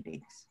head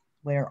meetings,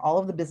 where all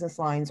of the business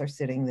lines are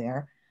sitting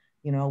there,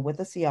 you know, with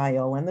the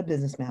CIO and the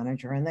business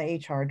manager and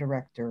the HR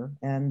director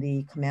and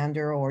the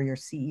commander or your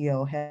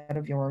CEO, head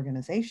of your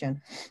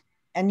organization.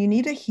 And you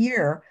need to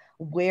hear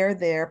where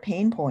their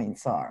pain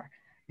points are,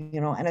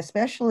 you know, and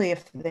especially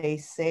if they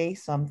say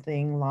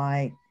something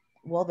like,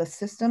 well, the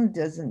system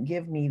doesn't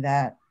give me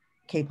that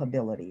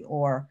capability,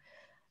 or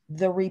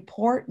the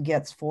report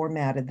gets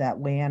formatted that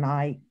way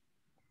and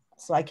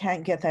so I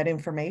can't get that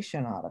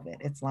information out of it.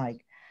 It's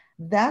like,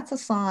 that's a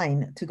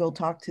sign to go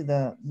talk to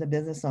the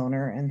business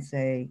owner and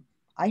say,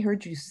 I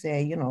heard you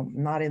say, you know,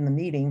 not in the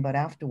meeting, but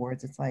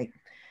afterwards, it's like,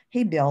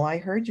 hey, Bill, I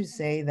heard you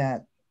say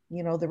that,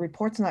 you know, the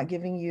report's not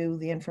giving you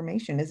the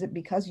information. Is it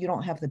because you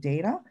don't have the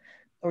data?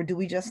 Or do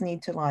we just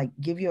need to like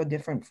give you a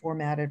different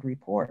formatted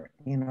report?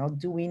 You know,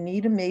 do we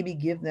need to maybe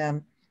give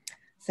them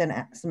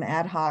some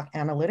ad hoc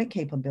analytic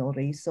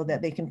capabilities so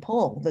that they can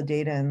pull the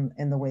data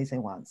in the ways they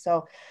want.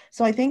 So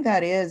I think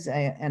that is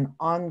an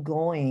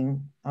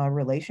ongoing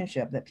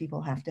relationship that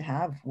people have to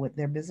have with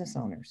their business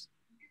owners.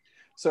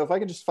 So if I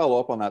could just follow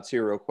up on that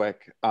too real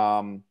quick.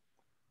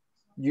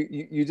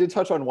 You did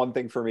touch on one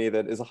thing for me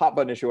that is a hot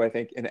button issue, I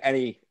think, in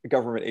any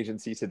government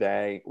agency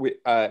today,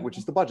 which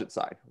is the budget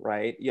side,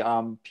 right?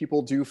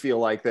 People do feel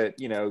like that,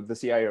 you know, the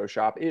CIO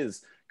shop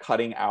is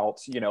cutting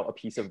out, you know, a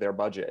piece of their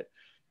budget.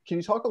 Can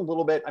you talk a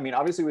little bit? I mean,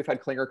 obviously we've had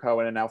Klinger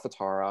Cohen and now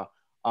FATARA,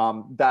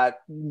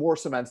 that more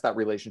cements that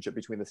relationship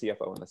between the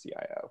CFO and the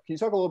CIO. Can you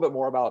talk a little bit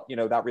more about, you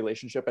know, that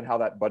relationship and how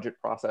that budget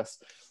process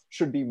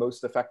should be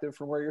most effective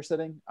from where you're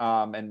sitting,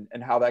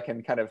 and how that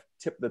can kind of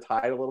tip the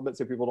tide a little bit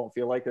so people don't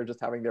feel like they're just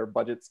having their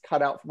budgets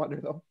cut out from under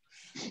them?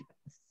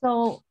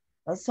 So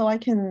I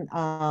can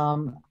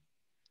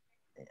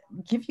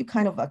give you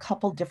kind of a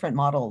couple different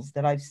models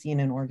that I've seen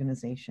in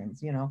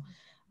organizations. You know,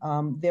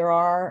 there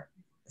are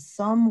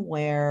some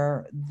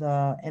where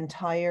the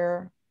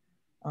entire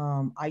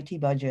IT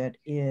budget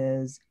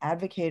is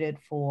advocated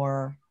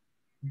for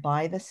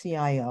by the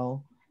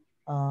CIO,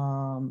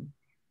 and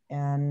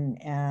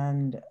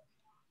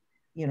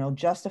you know,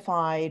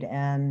 justified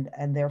and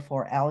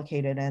therefore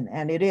allocated,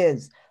 and it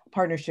is a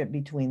partnership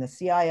between the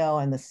CIO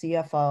and the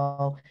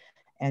CFO,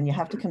 and you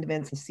have to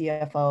convince the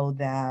CFO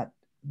that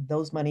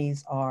those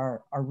monies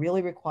are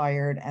really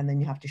required, and then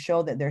you have to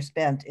show that they're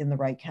spent in the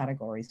right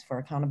categories for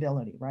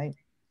accountability, right?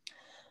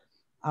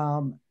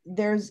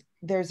 There's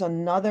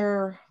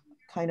another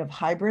kind of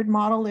hybrid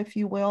model, if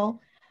you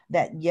will,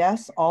 that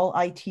yes, all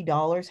IT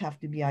dollars have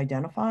to be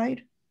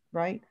identified,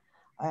 right,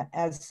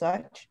 as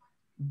such,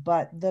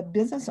 but the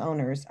business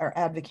owners are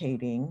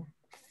advocating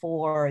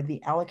for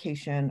the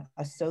allocation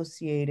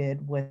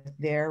associated with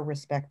their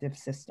respective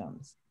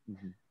systems.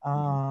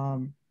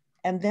 And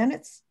then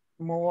it's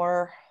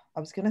more, I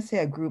was going to say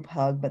a group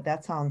hug, but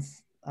that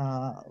sounds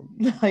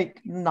like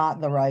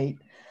not the right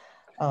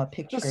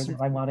picture that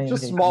I want to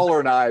just envision.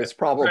 smaller knives,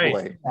 probably.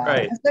 Right,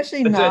 right.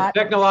 Especially It's not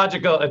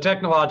a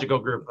technological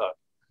group hug.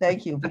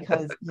 Thank you,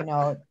 because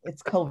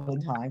it's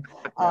COVID time.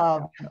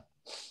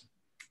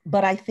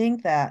 But I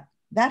think that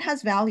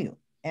has value,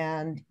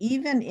 and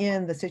even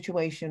in the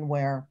situation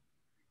where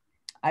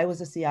I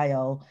was a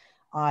CIO,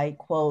 I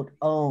quote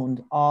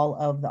owned all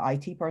of the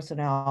IT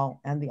personnel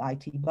and the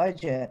IT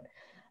budget.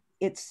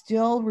 It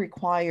still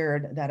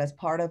required that as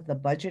part of the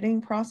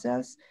budgeting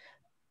process,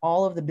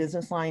 all of the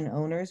business line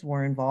owners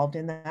were involved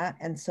in that.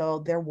 And so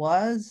there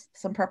was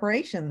some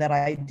preparation that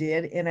I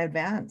did in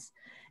advance.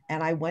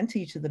 And I went to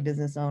each of the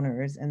business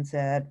owners and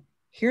said,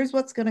 here's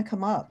what's going to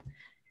come up.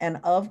 And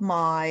of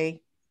my,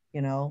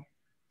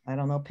 I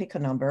don't know, pick a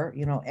number,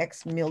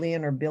 X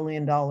million or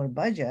billion dollar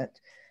budget,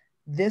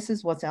 this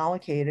is what's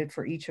allocated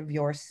for each of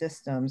your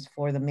systems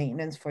for the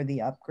maintenance, for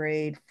the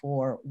upgrade,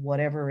 for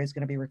whatever is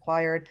going to be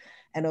required.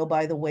 And oh,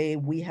 by the way,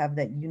 we have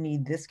that you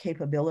need this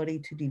capability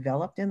to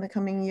develop in the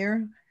coming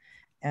year.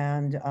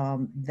 And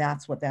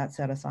that's what that's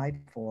set aside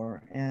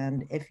for.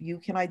 And if you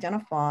can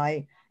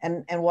identify,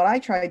 and what I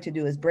tried to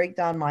do is break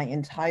down my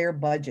entire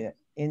budget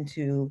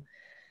into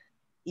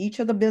each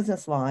of the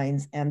business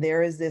lines. And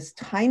there is this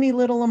tiny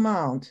little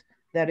amount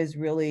that is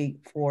really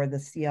for the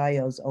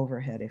CIO's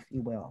overhead, if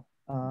you will.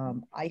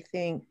 I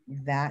think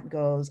that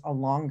goes a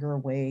longer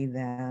way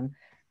than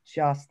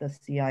just the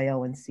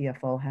CIO and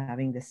CFO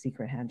having the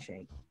secret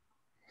handshake.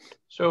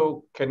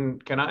 So can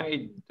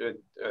I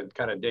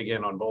kind of dig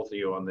in on both of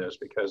you on this,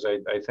 because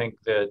I think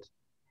that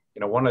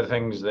one of the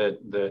things that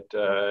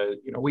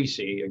we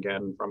see,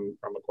 again, from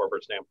a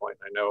corporate standpoint,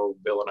 I know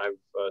Bill and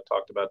I've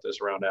talked about this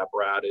around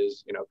AppRat,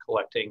 is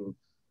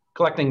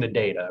collecting the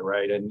data,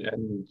 right?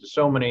 And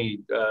so many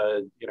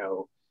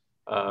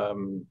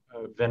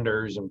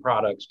vendors and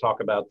products talk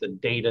about the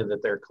data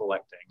that they're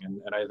collecting,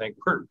 and I think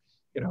we're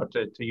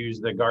to use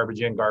the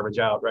garbage in, garbage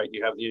out, right?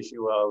 You have the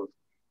issue of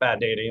bad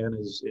data in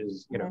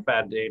is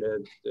bad data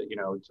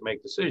to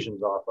make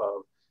decisions off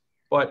of.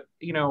 But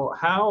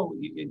how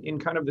in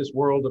kind of this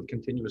world of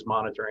continuous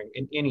monitoring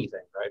in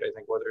anything, right? I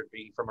think whether it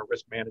be from a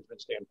risk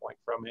management standpoint,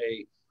 from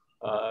a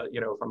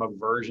from a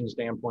version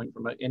standpoint,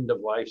 from an end of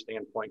life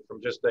standpoint,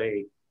 from just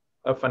a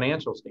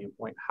financial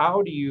standpoint,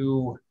 how do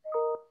you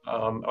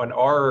on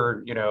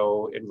our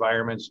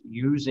environments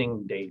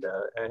using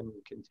data and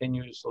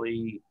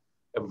continuously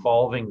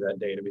evolving that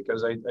data?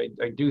 Because I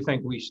do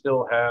think we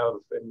still have,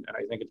 and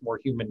I think it's more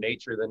human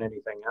nature than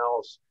anything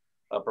else,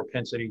 a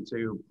propensity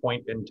to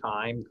point in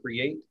time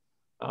create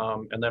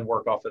and then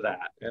work off of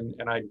that.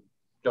 And I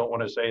don't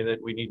want to say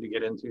that we need to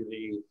get into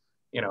the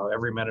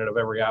every minute of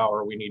every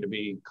hour we need to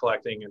be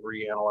collecting and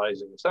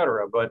reanalyzing, et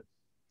cetera. But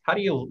how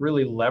do you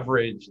really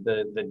leverage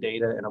the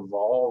data and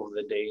evolve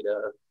the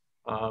data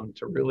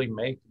to really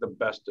make the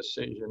best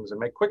decisions and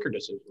make quicker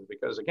decisions?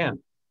 Because again,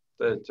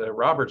 to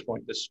Robert's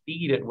point, the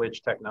speed at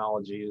which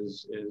technology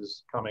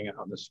is coming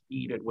out, the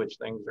speed at which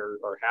things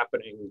are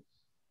happening,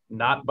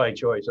 not by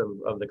choice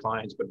of the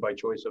clients, but by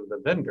choice of the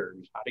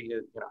vendors. How do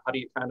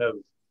you kind of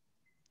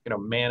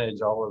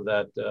manage all of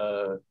that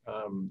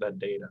that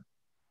data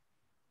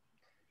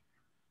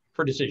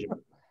for decision?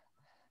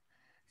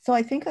 So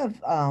I think of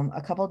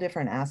a couple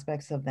different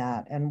aspects of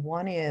that. And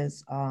one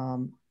is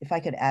if I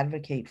could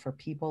advocate for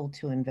people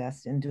to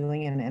invest in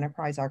doing an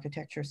enterprise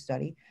architecture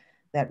study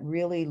that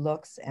really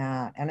looks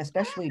at, and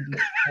especially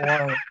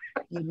before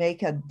you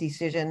make a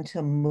decision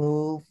to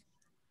move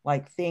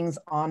like things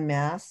en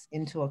masse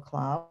into a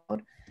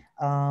cloud,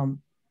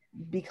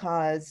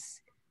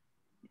 because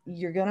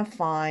you're going to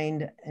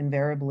find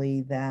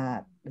invariably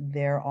that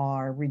there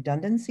are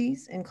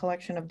redundancies in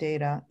collection of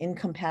data,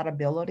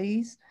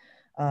 incompatibilities.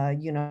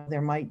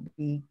 There might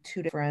be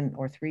 2 different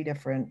or 3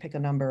 different, pick a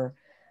number,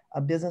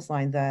 a business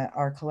line that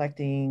are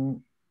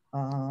collecting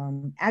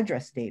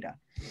address data.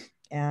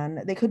 And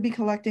they could be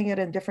collecting it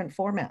in different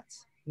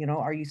formats.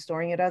 Are you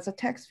storing it as a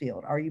text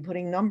field? Are you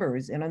putting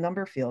numbers in a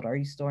number field? Are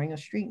you storing a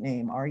street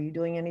name? Are you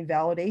doing any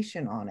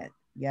validation on it?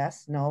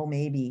 Yes, no,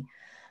 maybe.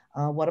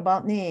 What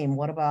about name?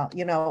 What about,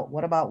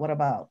 what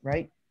about,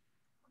 right?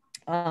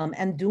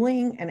 And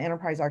doing an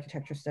enterprise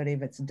architecture study,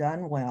 if it's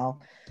done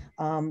well,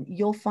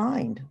 you'll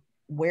find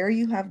where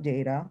you have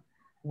data,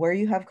 where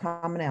you have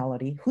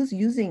commonality, who's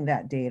using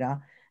that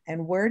data,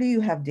 and where do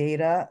you have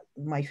data,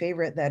 my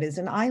favorite, that is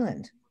an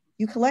island.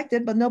 You collect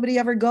it, but nobody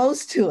ever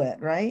goes to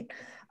it, right?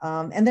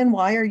 And then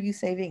why are you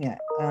saving it?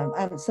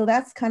 So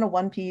that's kind of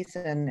one piece,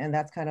 and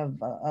that's kind of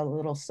a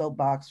little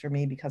soapbox for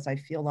me, because I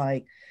feel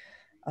like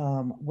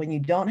when you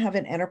don't have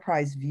an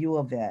enterprise view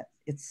of it,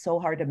 it's so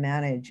hard to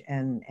manage.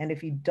 And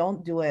if you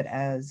don't do it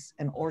as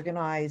an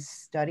organized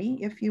study,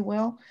 if you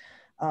will,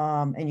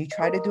 and you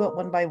try to do it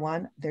one by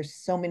one, there's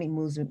so many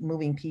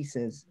moving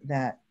pieces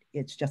that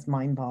it's just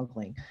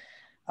mind-boggling.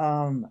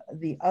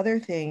 The other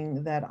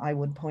thing that I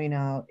would point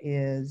out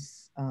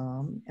is,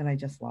 and I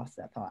just lost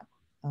that thought.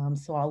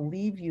 So I'll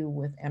leave you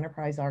with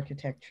enterprise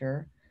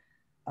architecture,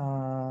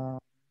 and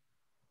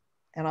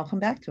I'll come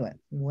back to it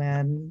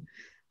when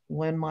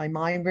my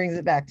mind brings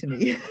it back to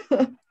me.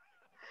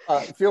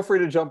 Feel free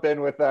to jump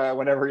in with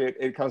whenever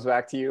it comes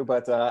back to you.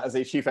 But as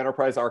a chief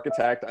enterprise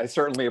architect, I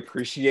certainly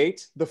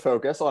appreciate the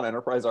focus on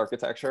enterprise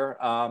architecture.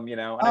 You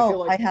know, and I feel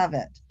like I have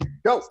it.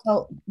 Go.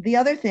 So the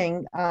other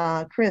thing,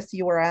 Chris,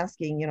 you were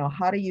asking, you know,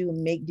 how do you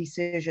make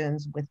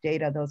decisions with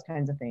data, those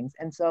kinds of things.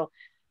 And so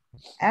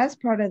as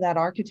part of that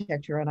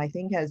architecture, and I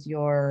think as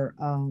you're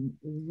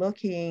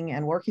looking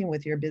and working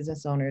with your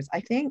business owners, I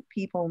think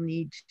people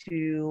need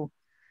to,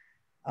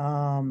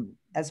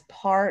 as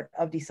part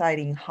of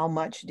deciding how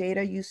much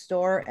data you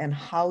store and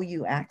how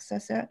you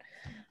access it,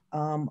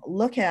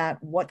 look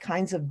at what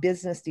kinds of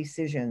business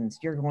decisions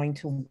you're going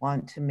to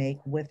want to make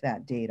with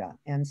that data.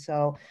 And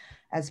so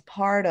as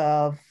part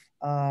of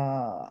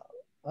a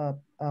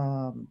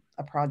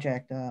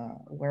project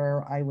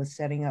where I was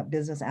setting up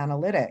business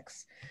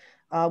analytics,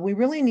 we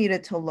really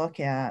needed to look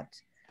at,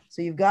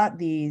 so you've got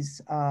these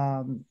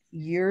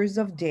years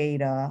of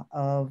data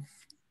of,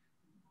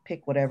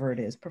 pick whatever it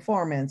is,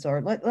 performance,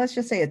 or let's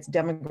just say it's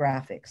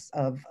demographics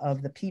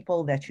of the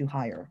people that you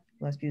hire.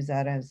 Let's use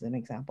that as an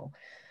example.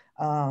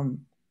 And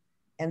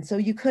so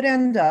you could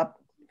end up,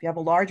 if you have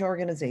a large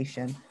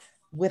organization,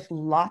 with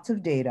lots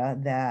of data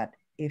that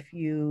if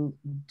you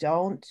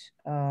don't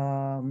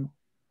plan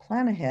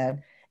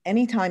ahead,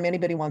 anytime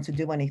anybody wants to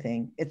do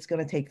anything, it's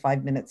going to take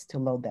 5 minutes to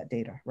load that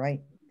data,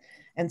 right?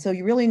 And so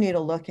you really need to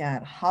look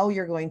at how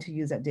you're going to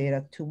use that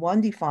data to,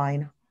 one,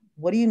 define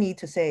what do you need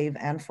to save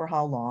and for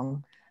how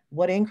long,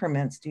 what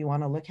increments do you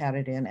want to look at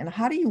it in, and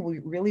how do you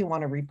really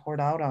want to report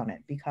out on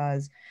it?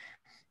 Because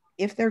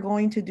if they're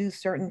going to do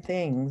certain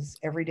things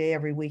every day,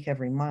 every week,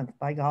 every month,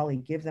 by golly,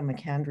 give them a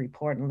canned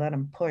report and let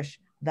them push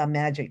the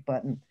magic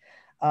button.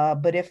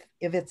 But if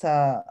it's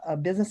a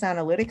business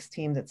analytics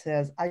team that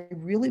says, I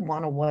really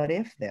want to what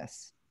if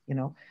this, you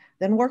know,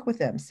 then work with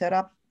them, set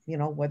up, you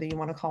know, whether you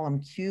want to call them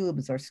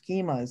cubes or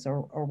schemas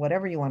or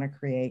whatever you want to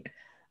create,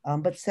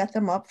 but set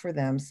them up for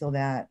them so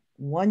that,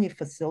 one, you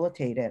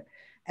facilitate it.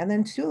 And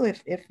then two,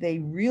 if they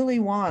really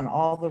want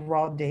all the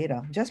raw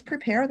data, just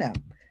prepare them.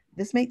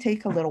 This may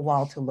take a little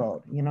while to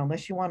load, you know,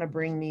 unless you want to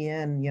bring me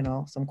in, you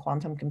know, some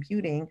quantum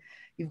computing.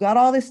 You've got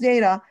all this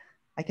data.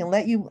 I can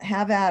let you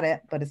have at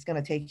it, but it's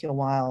going to take you a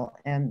while.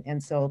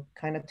 And so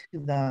kind of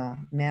to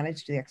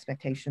manage the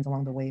expectations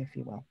along the way, if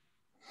you will.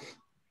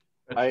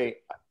 I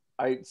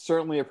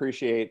certainly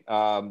appreciate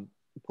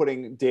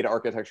putting data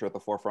architecture at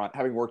the forefront.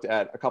 Having worked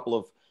at a couple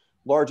of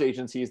large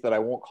agencies that I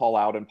won't call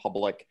out in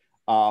public,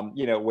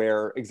 you know,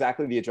 where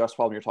exactly the address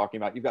problem you're talking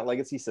about, you've got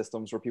legacy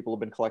systems where people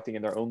have been collecting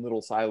in their own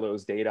little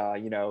silos data.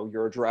 You know,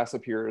 your address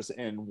appears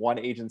in one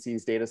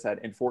agency's data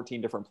set in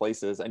 14 different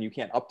places, and you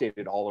can't update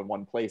it all in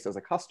one place as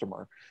a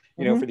customer,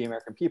 you know, for the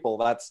American people.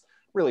 That's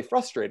really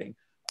frustrating.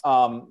 You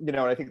know, and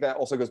I think that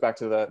also goes back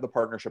to the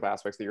partnership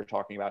aspects that you're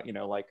talking about, you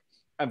know, like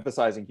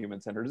emphasizing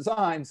human-centered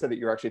design so that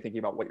you're actually thinking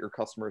about what your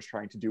customer is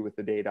trying to do with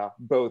the data,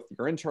 both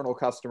your internal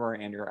customer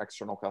and your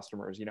external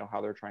customers, you know, how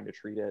they're trying to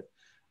treat it.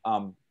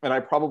 And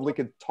I probably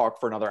could talk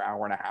for another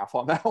hour and a half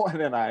on that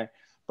one.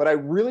 But I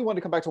really want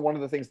to come back to one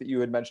of the things that you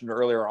had mentioned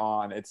earlier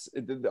on.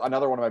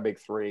 Another one of my big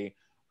three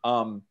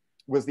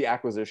was the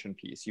acquisition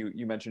piece.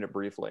 You mentioned it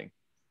briefly.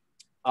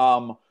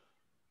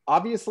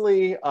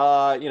 Obviously, you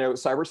know,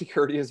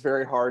 cybersecurity is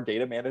very hard.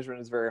 Data management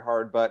is very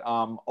hard. But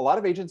a lot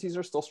of agencies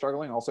are still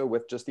struggling also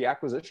with just the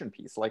acquisition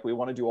piece. Like, we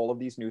want to do all of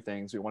these new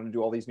things. We want to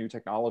do all these new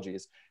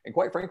technologies. And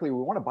quite frankly,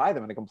 we want to buy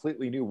them in a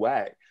completely new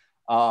way.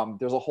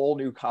 There's a whole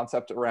new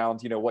concept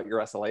around, you know, what your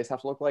SLAs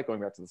have to look like,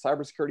 going back to the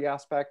cybersecurity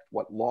aspect,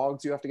 what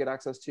logs you have to get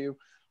access to.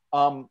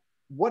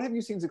 What have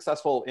you seen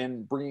successful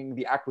in bringing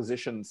the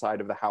acquisition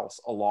side of the house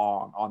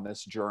along on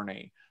this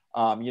journey?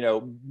 You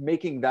know,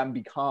 making them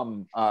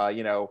become,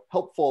 you know,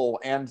 helpful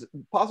and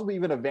possibly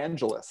even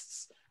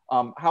evangelists.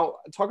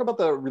 Talk about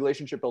the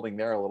relationship building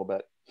there a little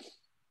bit.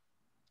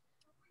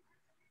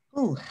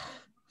 Ooh.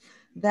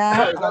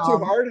 That, is that too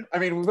hard? I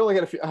mean, we've only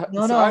got a few.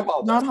 No,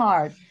 not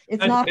hard.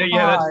 It's not hard.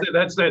 Yeah,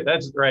 that's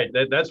right.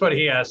 That's what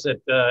he asked at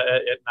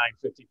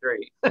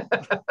 9:53.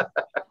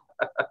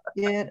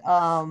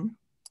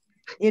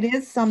 It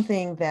is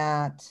something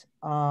that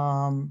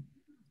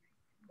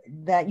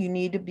that you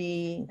need to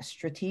be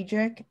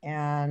strategic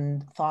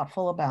and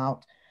thoughtful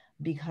about,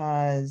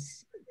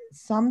 because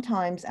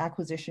sometimes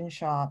acquisition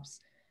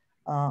shops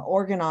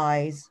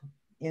organize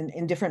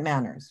in different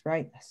manners,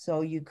 right?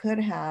 So you could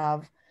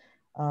have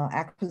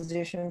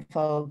acquisition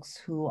folks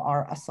who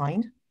are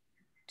assigned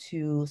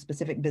to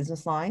specific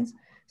business lines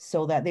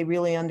so that they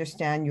really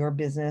understand your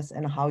business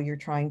and how you're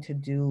trying to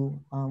do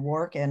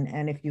work.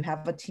 And if you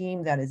have a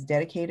team that is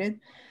dedicated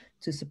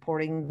to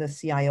supporting the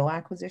CIO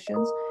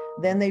acquisitions,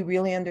 then they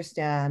really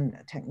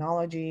understand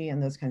technology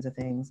and those kinds of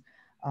things,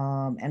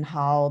 and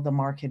how the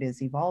market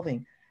is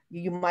evolving.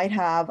 You might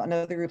have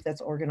another group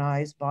that's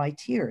organized by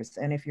tiers.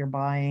 And if you're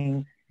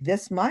buying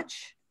this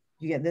much,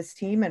 you get this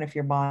team, and if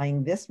you're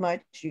buying this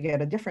much, you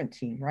get a different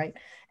team, right?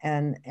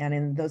 And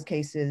in those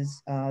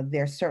cases,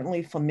 they're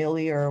certainly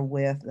familiar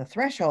with the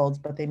thresholds,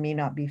 but they may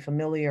not be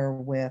familiar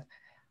with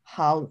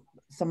how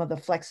some of the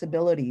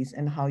flexibilities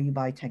and how you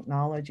buy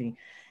technology.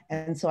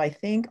 And so I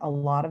think a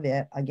lot of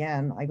it,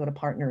 again, I go to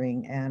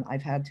partnering, and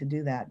I've had to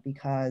do that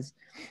because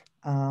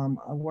I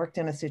worked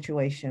in a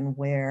situation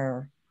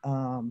where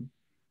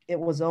it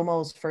was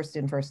almost first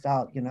in, first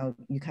out. You know,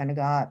 you kind of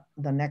got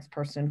the next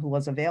person who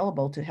was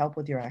available to help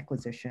with your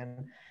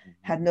acquisition,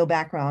 had no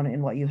background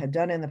in what you had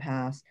done in the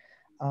past.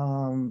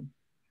 And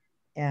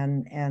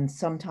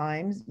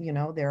sometimes, you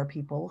know, there are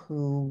people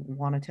who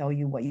want to tell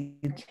you what you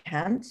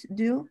can't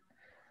do,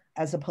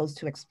 as opposed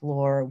to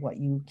explore what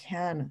you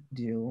can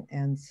do.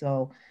 And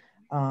so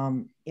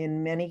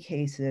in many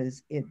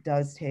cases, it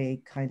does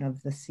take kind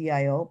of the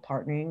CIO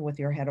partnering with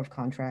your head of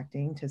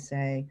contracting to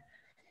say,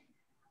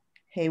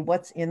 hey,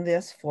 what's in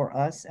this for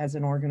us as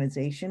an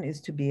organization is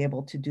to be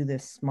able to do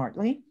this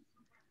smartly.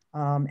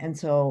 And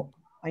so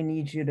I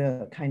need you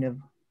to kind of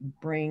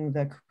bring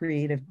the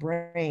creative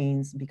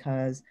brains,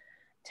 because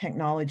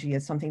technology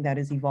is something that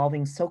is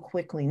evolving so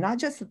quickly, not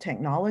just the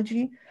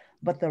technology,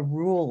 but the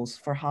rules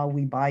for how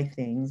we buy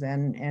things,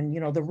 and you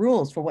know, the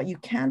rules for what you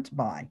can't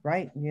buy,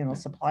 right? You know,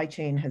 supply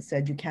chain has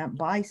said you can't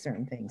buy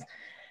certain things.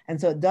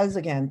 And so it does,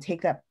 again,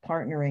 take that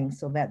partnering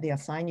so that they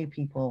assign you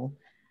people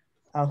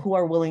who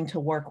are willing to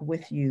work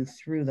with you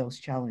through those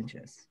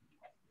challenges.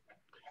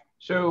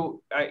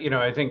 So, you know,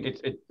 I think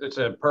it's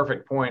a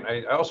perfect point.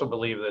 I also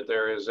believe that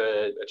there is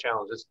a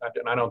challenge. It's not,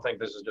 and I don't think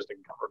this is just a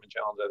government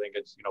challenge. I think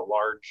it's, you know,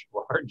 large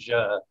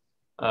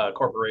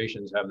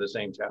corporations have the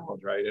same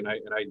challenge, right? And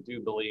I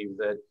do believe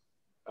that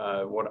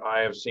what I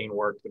have seen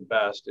work the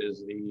best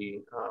is the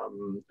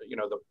you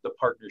know, the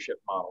partnership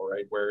model,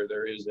 right, where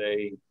there is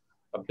a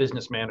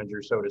business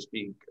manager, so to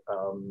speak,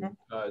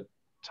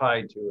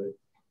 tied to it.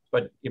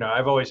 But, you know,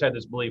 I've always had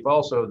this belief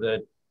also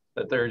that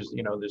there's,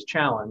 you know, this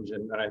challenge,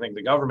 and I think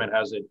the government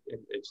has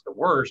it's the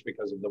worst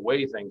because of the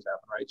way things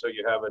happen, right? So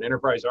you have an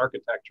enterprise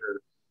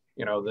architecture,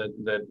 you know,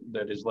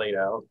 that is laid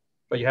out,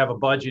 but you have a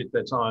budget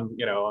that's on,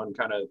 you know, on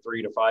kind of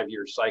 3 to 5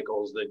 year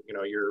cycles that, you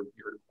know, you're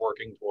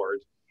working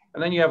towards.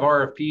 And then you have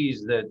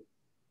RFPs that,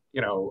 you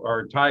know,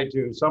 are tied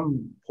to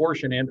some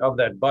portion of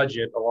that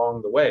budget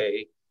along the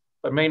way,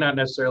 but may not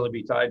necessarily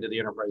be tied to the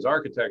enterprise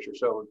architecture.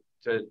 So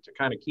to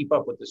kind of keep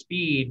up with the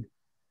speed,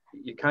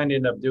 you kind of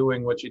end up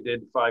doing what you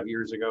did 5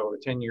 years ago or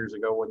 10 years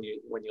ago when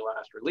you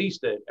last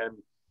released it. And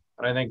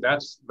I think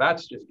that's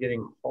just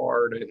getting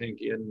hard, I think,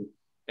 in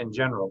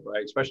general,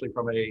 right? Especially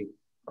from a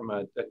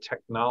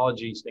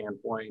technology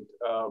standpoint.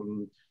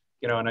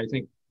 You know, and I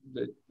think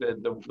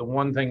the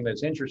one thing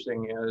that's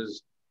interesting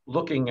is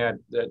looking at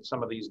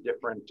some of these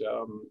different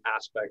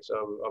aspects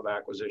of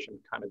acquisition,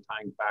 kind of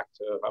tying back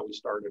to how we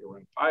started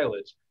around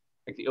pilots,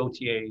 like the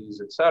OTAs,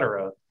 et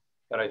cetera.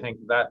 That I think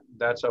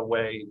that's a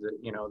way that,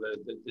 you know,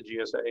 the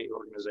GSA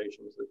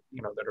organizations that,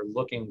 you know, that are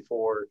looking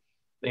for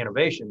the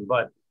innovation,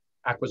 but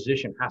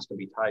acquisition has to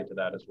be tied to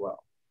that as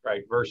well,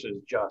 right?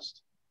 Versus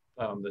just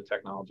the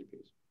technology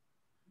piece.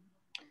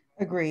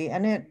 Agree.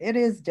 And it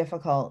is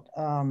difficult.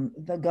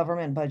 The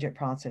government budget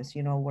process,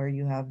 you know, where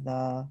you have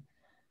the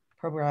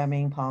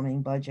programming,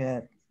 palming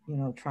budget, you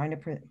know, trying to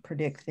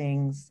predict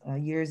things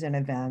years in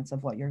advance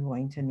of what you're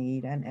going to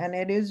need. And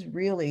it is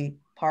really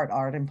part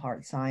art and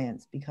part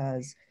science,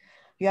 because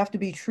you have to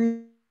be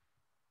true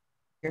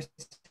at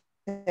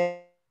the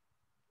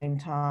same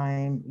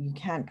time. You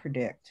can't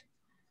predict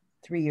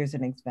 3 years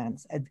in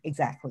advance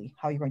exactly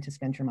how you're going to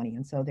spend your money.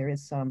 And so there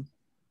is some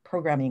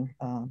programming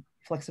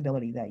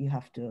flexibility that you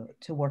have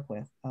to work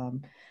with.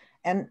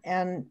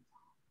 And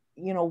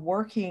you know,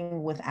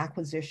 working with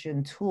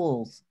acquisition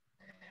tools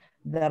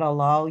that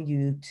allow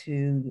you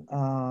to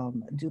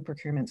do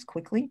procurements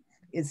quickly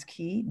is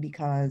key,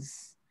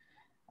 because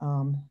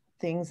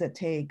things that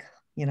take,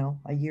 you know,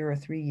 a year or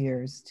 3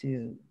 years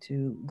to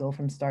go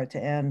from start to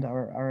end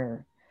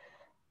are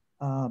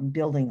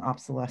building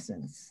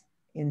obsolescence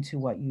into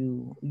what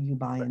you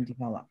buy and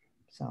develop.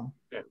 So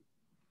yeah.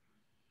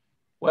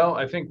 Well,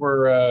 I think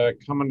we're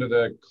coming to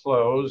the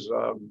close.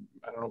 I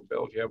don't know,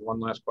 Bill, if you have one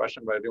last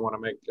question, but I do want to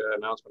make an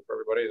announcement for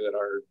everybody that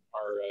our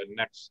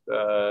next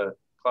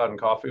Cloud and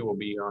Coffee will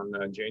be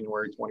on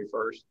January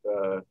 21st.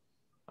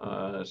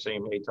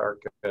 Same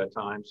ATARC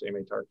time, same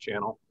ATARC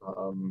channel,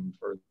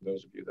 for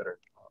those of you that are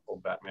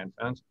old Batman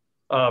fans.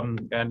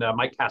 And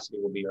Mike Cassidy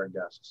will be our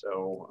guest.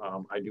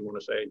 So I do want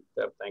to say,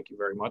 Deb, thank you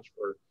very much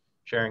for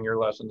sharing your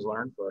lessons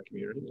learned for our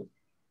community.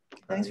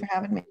 thanks for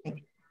having me.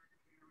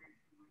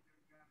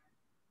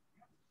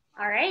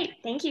 All right,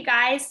 thank you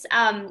guys.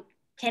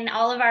 Can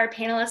all of our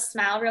panelists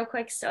smile real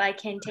quick so I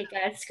can take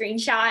a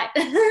screenshot?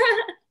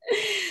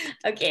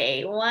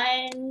 Okay,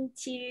 1,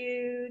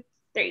 2,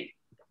 3.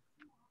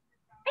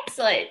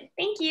 Excellent,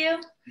 thank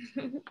you.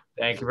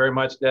 Thank you very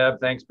much, Deb.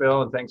 Thanks,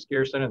 Bill, and thanks,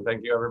 Kirsten, and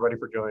thank you everybody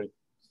for joining.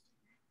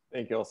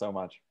 Thank you all so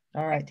much.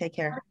 All right, take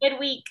care. Have a good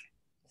week.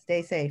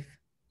 Stay safe.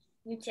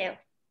 You too.